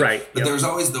 Right. But there Yep. was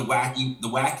always the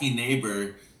wacky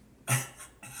neighbor.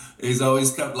 Is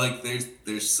always kept like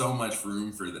there's so much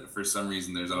room for that for some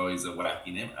reason. There's always a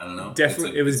wacky neighbor. I don't know.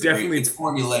 Definitely, it was definitely. It's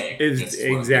formulaic. It was, It's what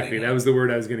I'm exactly. getting That at. was the word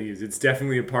I was going to use. It's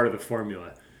definitely a part of the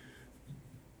formula.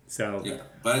 So, Yeah,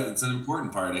 but it's an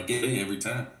important part. I get it every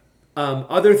time.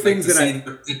 other Like things to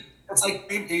that see, it's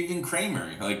like even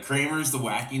Kramer. Like Kramer's the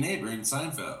wacky neighbor in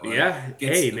Seinfeld. Like yeah.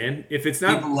 gets Hey, man, if it's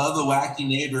not, people love the wacky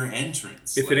neighbor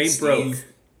entrance. if it Like ain't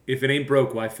broke,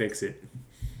 Steve, why fix it?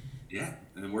 yeah,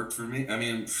 and it worked for me. I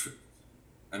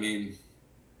mean,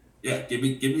 yeah. Give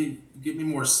me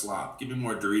more slop. Give me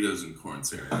more Doritos and corn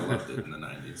syrup. I loved it in the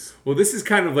 '90s. Well, this is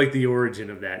kind of like the origin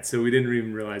of that, so we didn't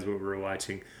even realize what we were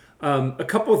watching. A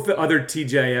couple of the other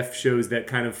TGIF shows that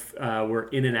kind of were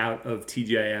in and out of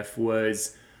TGIF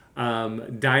was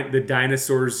the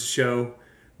Dinosaurs show,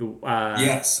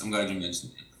 Yes, I'm glad you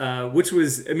mentioned it. which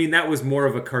was, I mean, that was more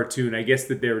of a cartoon. I guess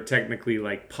that they were technically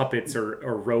like puppets or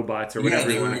robots or Yeah,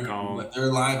 whatever you want to call them.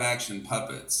 they're live action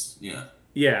puppets. Yeah,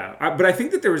 Yeah, but I think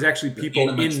that there was actually they're people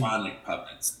in. animatronic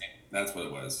puppets. That's what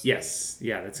it was. Yes,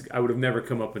 yeah, that's. I would have never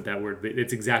come up with that word, but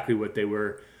it's exactly what they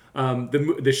were.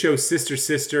 The show Sister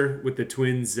Sister with the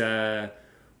twins.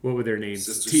 what were their names?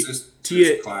 Sister Sisters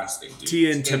Tia, classic, dude.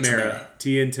 Tia and And Tamara.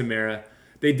 Tia and Tamara.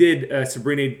 They did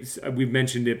Sabrina. We've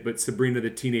mentioned it, but Sabrina the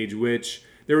Teenage Witch.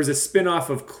 There was a spin-off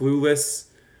of Clueless,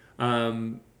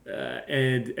 and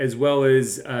as well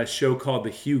as a show called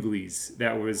The Hughleys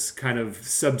that was kind of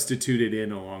substituted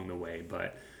in along the way.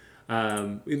 But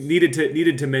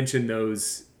needed to mention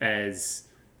those as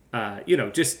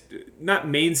just not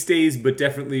mainstays, but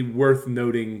definitely worth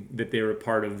noting that they were a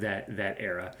part of that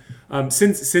era.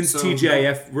 Since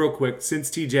TGIF, real quick, since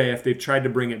TGIF, they've tried to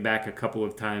bring it back a couple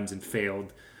of times and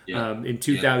failed. Yeah. In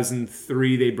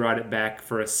 2003, they brought it back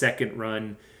for a second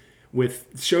run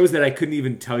with shows that I couldn't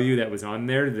even tell you that was on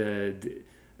there. The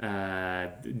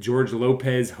George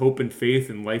Lopez, Hope and Faith,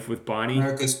 and Life with Bonnie.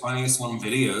 America's Funniest Home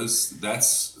Videos.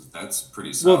 That's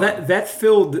pretty solid. Well, that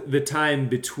filled the time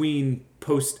between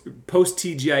post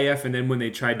TGIF and then when they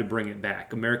tried to bring it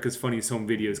back. America's Funniest Home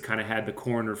Videos kind of had the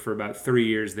corner for about 3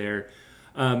 years there.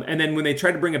 And then when they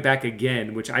tried to bring it back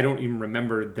again, which I don't even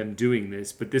remember them doing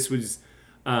this, but this was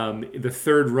the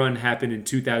third run happened in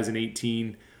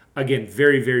 2018. Again,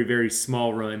 very, very, very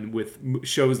small run with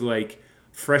shows like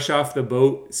Fresh Off the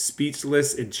Boat,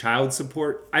 Speechless, and Child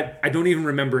Support. I don't even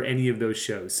remember any of those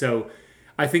shows. So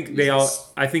I think they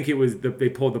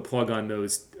pulled the plug on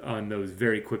those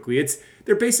very quickly.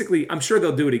 They're basically, I'm sure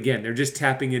they'll do it again. They're just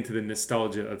tapping into the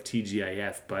nostalgia of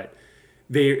TGIF, but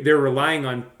they're relying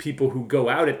on people who go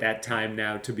out at that time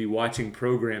now to be watching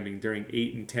programming during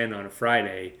 8 and 10 on a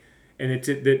Friday, and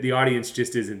the audience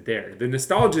just isn't there. The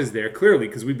nostalgia is there clearly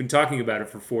because we've been talking about it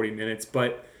for 40 minutes,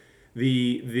 but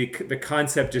the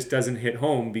concept just doesn't hit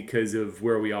home because of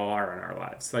where we all are in our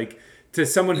lives. Like to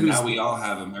someone who's now we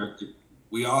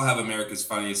all have America's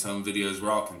Funniest Home Videos.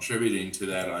 We're all contributing to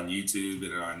that on YouTube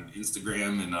and on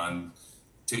Instagram and on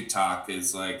TikTok.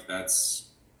 Is like that's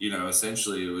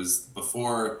essentially it was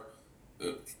before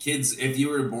kids. If you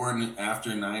were born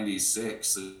after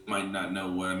 '96, you might not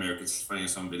know what America's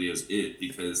Funniest Home Videos is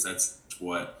because that's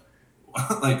what.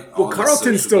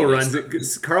 Carlton still runs it.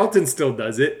 Carlton still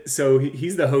does it, so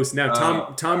he's the host now.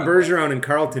 Tom Bergeron and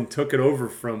Carlton took it over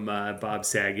from Bob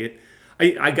Saget.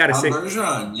 I gotta say, Tom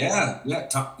Bergeron, yeah,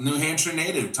 New Hampshire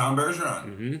native, Tom Bergeron.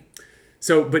 Mm-hmm.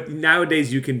 So, but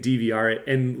nowadays you can DVR it,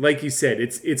 and like you said,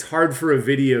 it's hard for a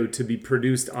video to be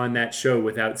produced on that show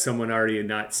without someone already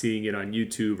not seeing it on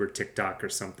YouTube or TikTok or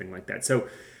something like that. So,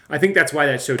 I think that's why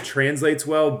that show translates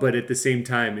well. But at the same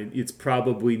time, it's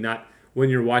probably not. When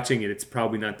you're watching it, it's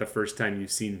probably not the first time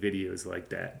you've seen videos like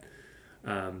that.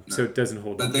 So it doesn't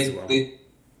hold up as well.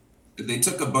 They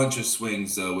took a bunch of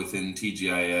swings though within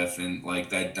TGIF, and like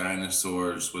that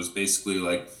dinosaurs was basically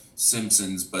like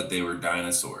Simpsons, but they were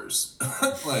dinosaurs.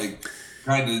 Like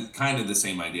kind of the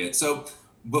same idea. So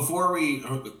before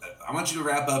I want you to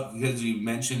wrap up because you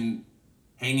mentioned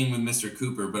Hanging with Mr.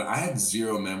 Cooper, but I had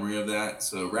zero memory of that.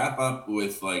 So wrap up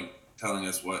with like telling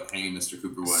us what Hanging Mr.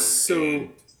 Cooper was. So.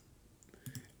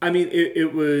 I mean,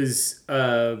 it was,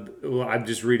 I'm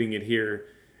just reading it here.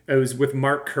 It was with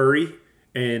Mark Curry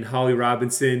and Holly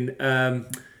Robinson.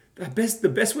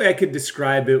 The best way I could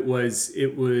describe it was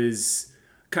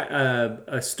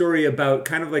a story about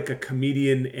kind of like a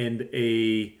comedian and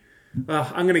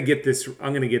I'm gonna get this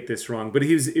wrong, but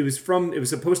it was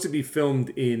supposed to be filmed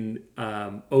in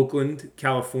Oakland,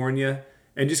 California,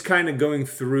 and just kind of going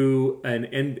through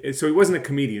so he wasn't a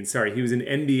comedian, sorry, he was an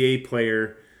NBA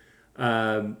player.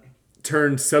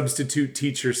 Turned substitute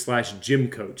teacher / gym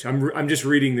coach. I'm just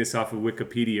reading this off of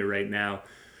Wikipedia right now,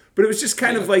 but it was just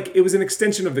kind of like it was an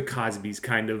extension of the Cosbys,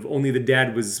 kind of. Only the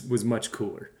dad was much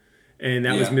cooler, and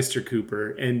that was Mr.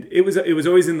 Cooper, and it was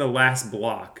always in the last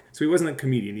block. So he wasn't a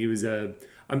comedian. He was I'm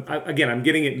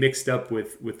getting it mixed up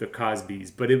with the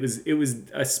Cosbys, but it was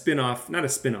a spinoff, not a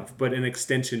spinoff, but an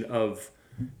extension of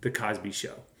the Cosby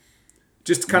Show,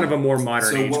 just kind of a more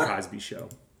modern age Cosby Show.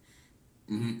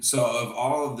 Mm-hmm. So of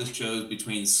all of the shows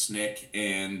between SNCC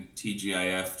and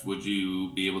TGIF, would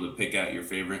you be able to pick out your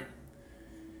favorite?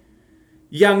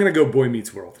 Yeah, I'm gonna go Boy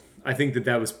Meets World. I think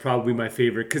that was probably my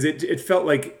favorite because it felt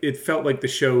like the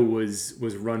show was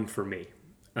run for me,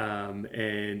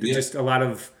 and just a lot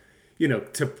of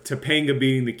Topanga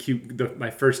being my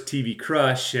first TV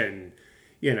crush, and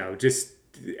just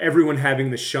everyone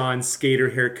having the Sean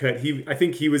Skater haircut. I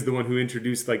think he was the one who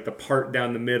introduced like the part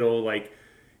down the middle, like.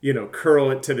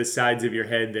 Curl it to the sides of your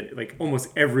head that like almost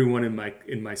everyone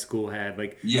in my school had.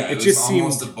 Like it was just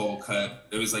almost a bowl cut.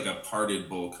 It was like a parted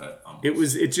bowl cut.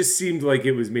 Almost. It just seemed like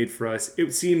it was made for us.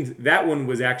 It seemed that one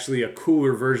was actually a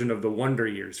cooler version of the Wonder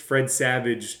Years. Fred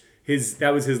Savage, that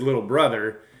was his little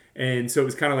brother, And so it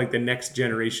was kind of like the next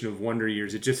generation of Wonder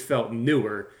Years. It just felt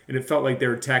newer, and it felt like they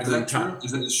were Is tackling that true? top.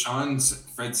 Is it Sean's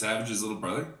Fred Savage's little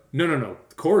brother? No, no, no.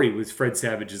 Corey was Fred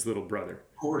Savage's little brother.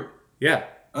 Corey. Yeah,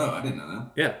 Oh, I didn't know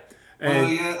that. yeah. Oh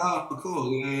And yeah. Oh,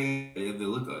 cool. Yeah, yeah, yeah. Yeah, they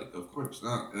look like, of course.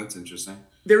 Oh, that's interesting.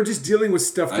 they were just dealing with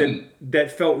stuff I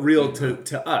that felt real didn't know.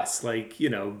 to us, like,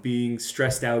 being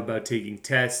stressed out about taking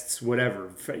tests, whatever,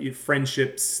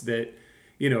 friendships that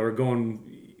are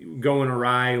going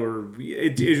awry, or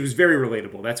it was very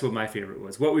relatable. That's what my favorite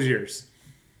was. What was yours?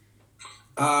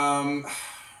 Um,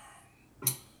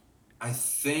 I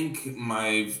think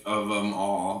my of them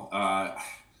all.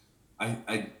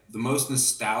 The most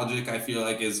nostalgic I feel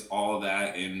like is all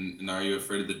that in Are You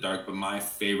Afraid of the Dark, but my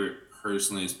favorite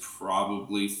personally is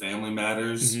probably Family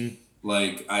Matters. Hmm.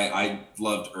 Like I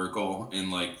loved Urkel and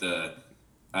like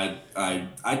I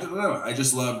don't know. I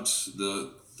just loved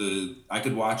the I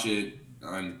could watch it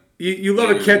on You love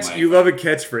a later in catch. life. You love a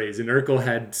catchphrase, and Urkel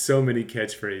had so many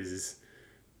catchphrases.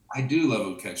 I do love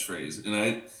a catchphrase, and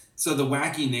I so the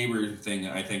wacky neighbor thing.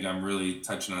 I think I'm really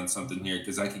touching on something here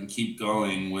because I can keep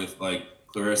going with like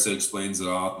Clarissa explains it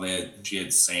all. She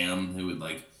had Sam who would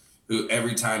like who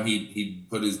every time he'd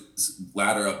put his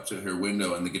ladder up to her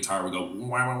window and the guitar would go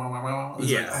wow wow wow wow wow. It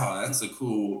was like, Yeah, oh, that's a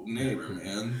cool neighbor,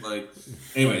 man. Like,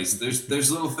 anyways, there's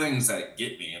little things that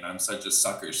get me, and I'm such a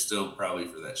sucker still probably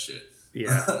for that shit.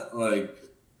 yeah. Like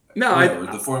No, whatever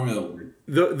the formula.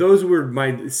 those were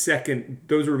my second.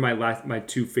 Those were my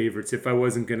two favorites. If I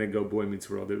wasn't gonna go Boy Meets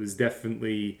World, it was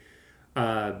definitely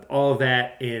all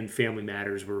that and Family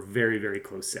Matters were very, very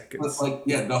close But seconds. like,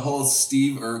 yeah, the whole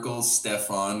Steve Urkel,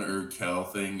 Stefan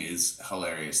Urkel thing is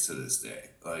hilarious to this day.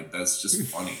 Like, that's just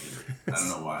funny to me. I don't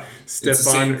know why. It's the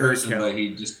Stefan same person, but Urkel.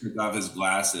 he just took off his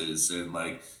glasses and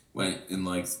like went in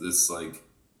like this like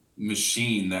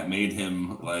machine that made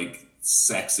him like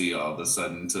sexy all of a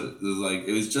sudden.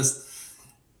 It was just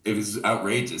it was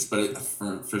outrageous, but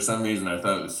for some reason I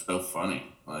thought it was so funny.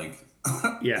 Like,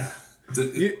 Yeah.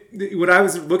 it, When I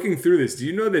was looking through this, do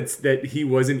you know that he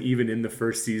wasn't even in the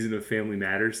first season of Family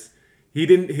Matters? He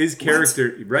didn't. His what?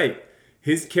 character, right?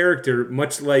 His character,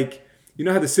 much like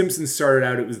how the Simpsons started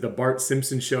out, it was the Bart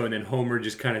Simpson show, and then Homer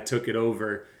just kind of took it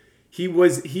over. He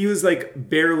was like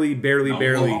barely, barely, No, well,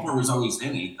 barely. Homer was always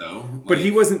in it though. But he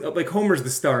Like, wasn't like Homer's the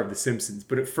star of The Simpsons.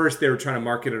 But at first they were trying to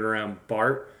market it around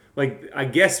Bart. Like I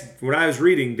guess when I was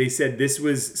reading, they said this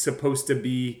was supposed to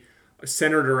be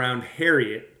centered around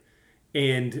Harriet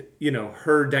and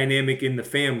her dynamic in the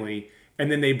family.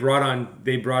 And then they brought on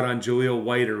Jaleel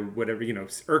White or whatever,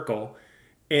 Urkel,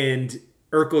 and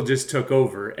Urkel just took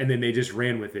over, and then they just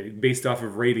ran with it based off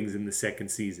of ratings in the second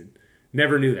season.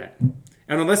 Never knew that.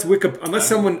 And unless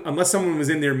someone was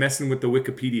in there messing with the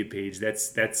Wikipedia page,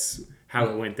 that's how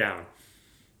it went down.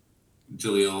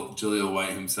 Jaleel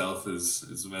White himself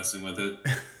is messing with it.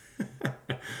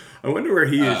 I wonder where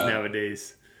he is Uh,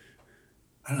 nowadays.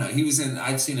 I don't know. He was in.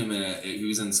 I've seen him in a. He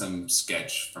was in some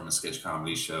sketch from a sketch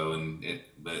comedy show,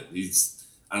 but he's.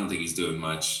 I don't think he's doing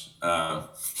much.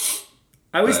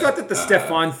 I always thought But that the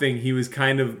Stefan thing, he was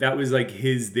kind of that was like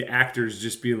the actors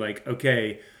just being like,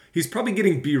 okay, he's probably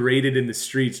getting berated in the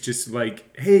streets, just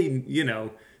like, hey,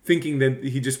 thinking that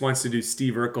he just wants to do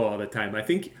Steve Urkel all the time.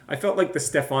 I felt like the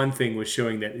Stefan thing was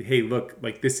showing that, hey, look,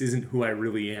 like this isn't who I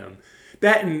really am.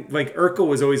 That and like Urkel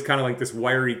was always kind of like this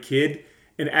wiry kid.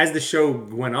 And as the show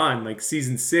went on, like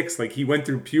season 6, like he went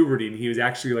through puberty and he was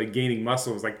actually like gaining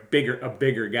muscles, like a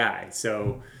bigger guy.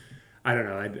 So I don't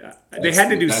know. They had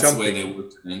to do that's the way something. they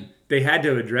worked it in. They had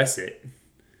to address it.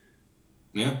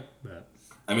 Yeah. But,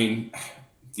 I mean,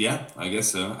 yeah. I guess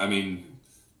so. I mean,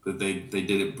 but they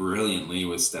did it brilliantly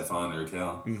with Stefan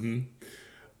Urkel.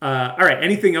 all right.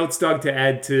 Anything else, Doug, to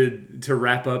add to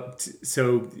wrap up?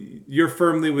 So you're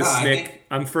firmly with No, I Snick. think.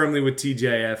 I'm firmly with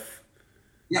TJF.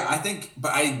 Yeah, I think,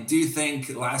 but I do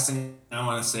think last thing I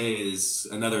want to say is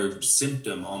another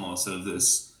symptom almost of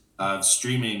this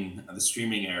streaming, the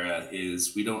streaming era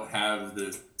is we don't have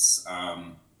this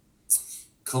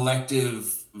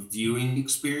collective viewing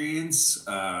experience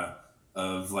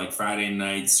of like Friday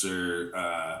nights or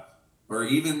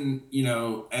even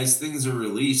as things are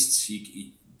released,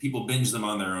 people binge them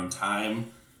on their own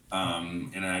time,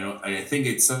 and I think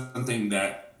it's something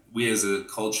that we as a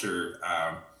culture.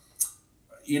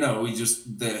 We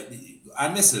just that I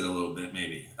miss it a little bit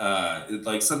maybe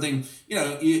like something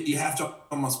you have to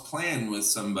almost plan with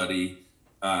somebody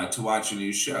to watch a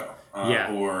new show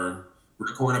Yeah. or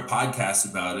record a podcast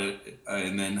about it,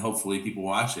 and then hopefully people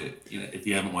watch it. If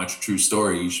you haven't watched True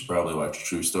Story, you should probably watch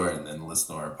True Story and then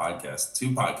listen to our podcast 2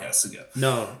 podcasts ago.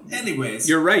 No. Anyways.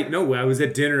 You're right. No, I was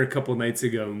at dinner a couple nights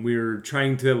ago and we were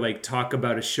trying to like talk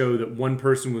about a show that one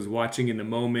person was watching in the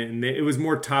moment, and it was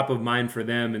more top of mind for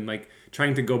them, and like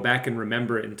trying to go back and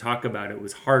remember it and talk about it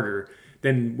was harder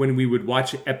than when we would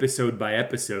watch episode by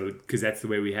episode, because that's the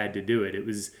way we had to do it. It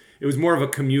was more of a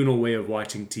communal way of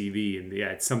watching TV, and yeah,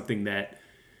 it's something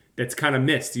that's kind of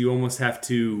missed. You almost have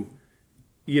to,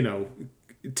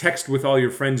 text with all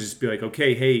your friends, just be like,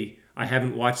 okay, hey, I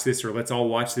haven't watched this, or let's all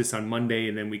watch this on Monday,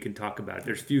 and then we can talk about it.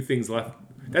 There's few things left.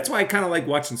 That's why I kind of like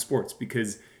watching sports,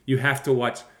 because you have to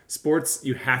watch sports.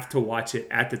 You have to watch it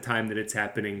at the time that it's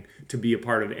happening to be a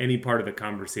part of any part of the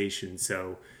conversation.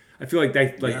 So I feel like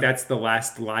that's the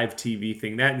last live TV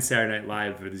thing. That and Saturday Night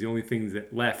Live are the only things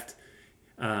that left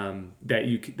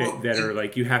that are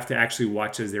like you have to actually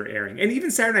watch as they're airing. And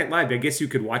even Saturday Night Live, I guess you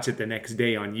could watch it the next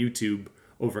day on YouTube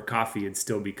over coffee and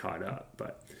still be caught up.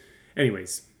 But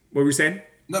anyways, what were you saying?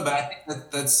 No, but I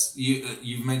think that's you.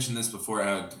 You've mentioned this before,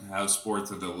 how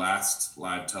sports are the last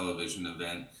live television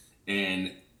event,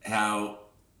 and how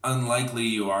unlikely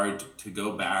you are to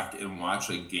go back and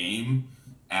watch a game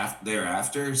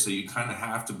thereafter. So you kind of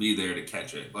have to be there to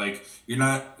catch it. Like, you're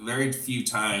not, very few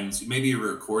times, maybe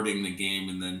you're recording the game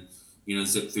and then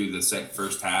zip through the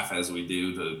first half as we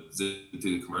do, to zip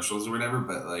through the commercials or whatever.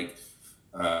 But like,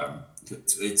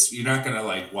 you're not gonna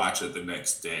like watch it the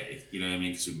next day. You know what I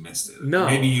mean? Because you missed it. No,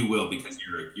 maybe you will because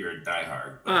you're a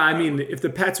diehard. I mean, if the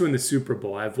Pats win the Super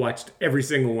Bowl, I've watched every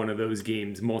single one of those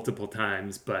games multiple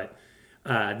times, but.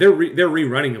 They're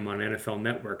rerunning them on NFL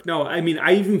Network. No, I mean,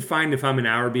 I even find if I'm an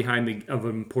hour behind of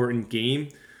an important game,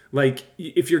 like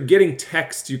if you're getting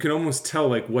text, you can almost tell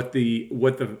like what the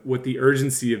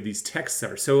urgency of these texts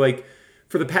are. So like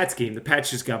for the Pats game, the Pats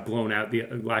just got blown out the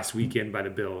last weekend by the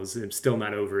Bills. I'm still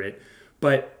not over it,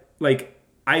 but like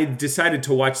I decided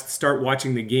to start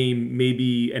watching the game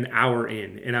maybe an hour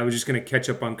in, and I was just going to catch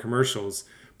up on commercials.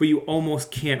 But you almost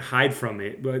can't hide from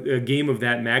it. But a game of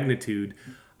that magnitude.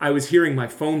 I was hearing my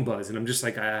phone buzz, and I'm just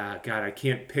like, God, I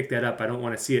can't pick that up. I don't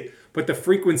want to see it. But the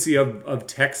frequency of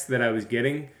text that I was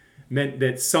getting meant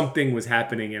that something was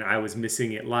happening, and I was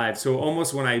missing it live. So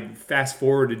almost when I fast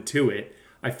forwarded to it,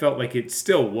 I felt like it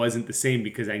still wasn't the same,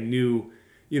 because I knew,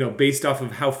 based off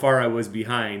of how far I was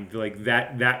behind, like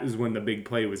that was when the big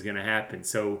play was going to happen.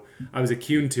 So I was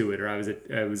attuned to it, or I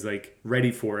was like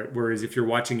ready for it. Whereas if you're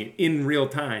watching it in real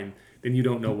time, then you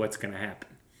don't know what's going to happen.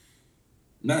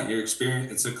 No, your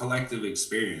experience, it's a collective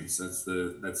experience. That's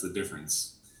the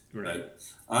difference. Right. But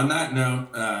on that note,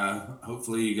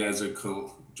 hopefully you guys are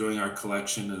enjoying our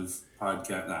collection of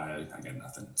podcasts. I got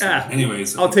nothing. So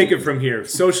anyways. I'll take it from here.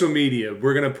 Social media,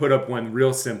 we're going to put up one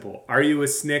real simple. Are you a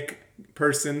SNCC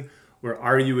person, or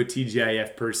are you a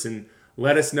TGIF person?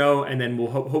 Let us know, and then we'll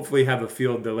hopefully have a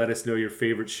field to let us know your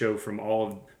favorite show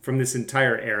from this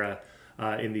entire era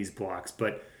in these blocks.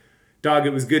 But Dog,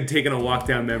 it was good taking a walk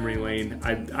down memory lane.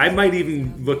 I might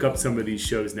even look up some of these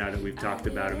shows now that we've talked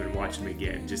about them and watch them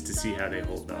again, just to see how they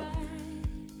hold up.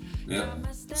 Yep.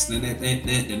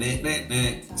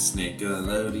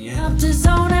 Snickelodeon. Up to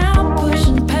zone out,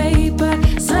 pushing paper,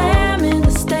 slamming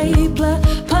the stapler,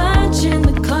 punching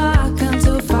the clock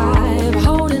until 5,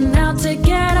 holding out to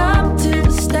get up to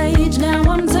the stage. Now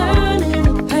I'm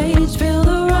turning the page, feel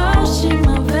the rush in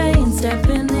my veins,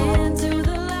 stepping into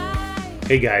the light.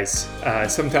 Hey guys,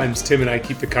 sometimes Tim and I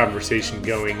keep the conversation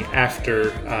going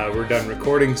after we're done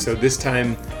recording, so this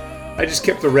time I just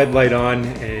kept the red light on,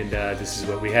 and this is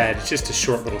what we had. It's just a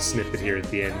short little snippet here at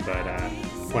the end, but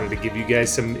wanted to give you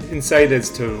guys some insight as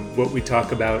to what we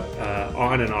talk about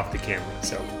on and off the camera.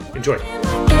 So enjoy.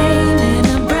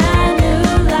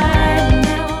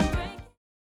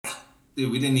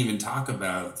 Dude, we didn't even talk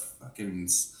about fucking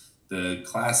the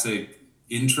classic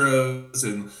intros,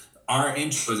 and our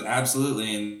intro is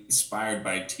absolutely inspired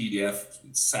by TDF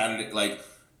Saturday, like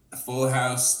Full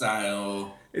House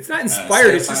style. It's not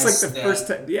inspired. It's just like the first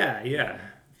time. Yeah.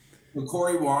 Well,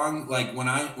 Corey Wong, like when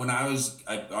I was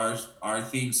our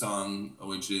theme song,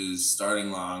 which is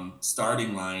Starting Line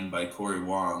by Corey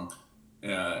Wong,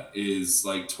 is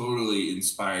like totally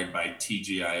inspired by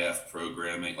TGIF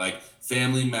programming, like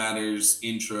Family Matters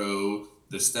intro,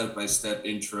 the step-by-step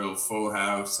intro, Full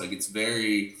House. Like it's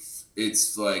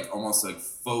like almost like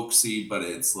folksy, but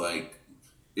it's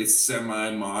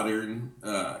semi-modern.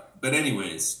 But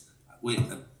anyways,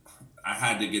 I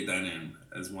had to get that in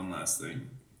as one last thing.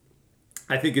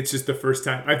 I think it's just the first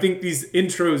time. I think these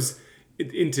intros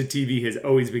into TV has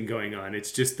always been going on.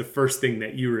 It's just the first thing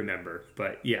that you remember.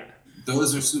 But yeah.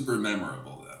 Those are super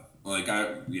memorable, though. Like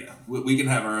we can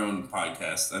have our own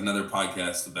podcast, another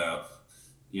podcast about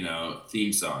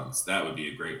theme songs. That would be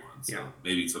a great one. So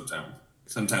maybe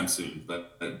sometime soon.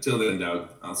 But until then, Doug,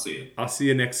 I'll see you. I'll see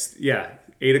you next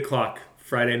 8:00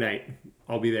 Friday night.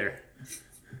 I'll be there.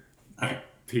 All right.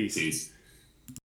 Peace. Peace.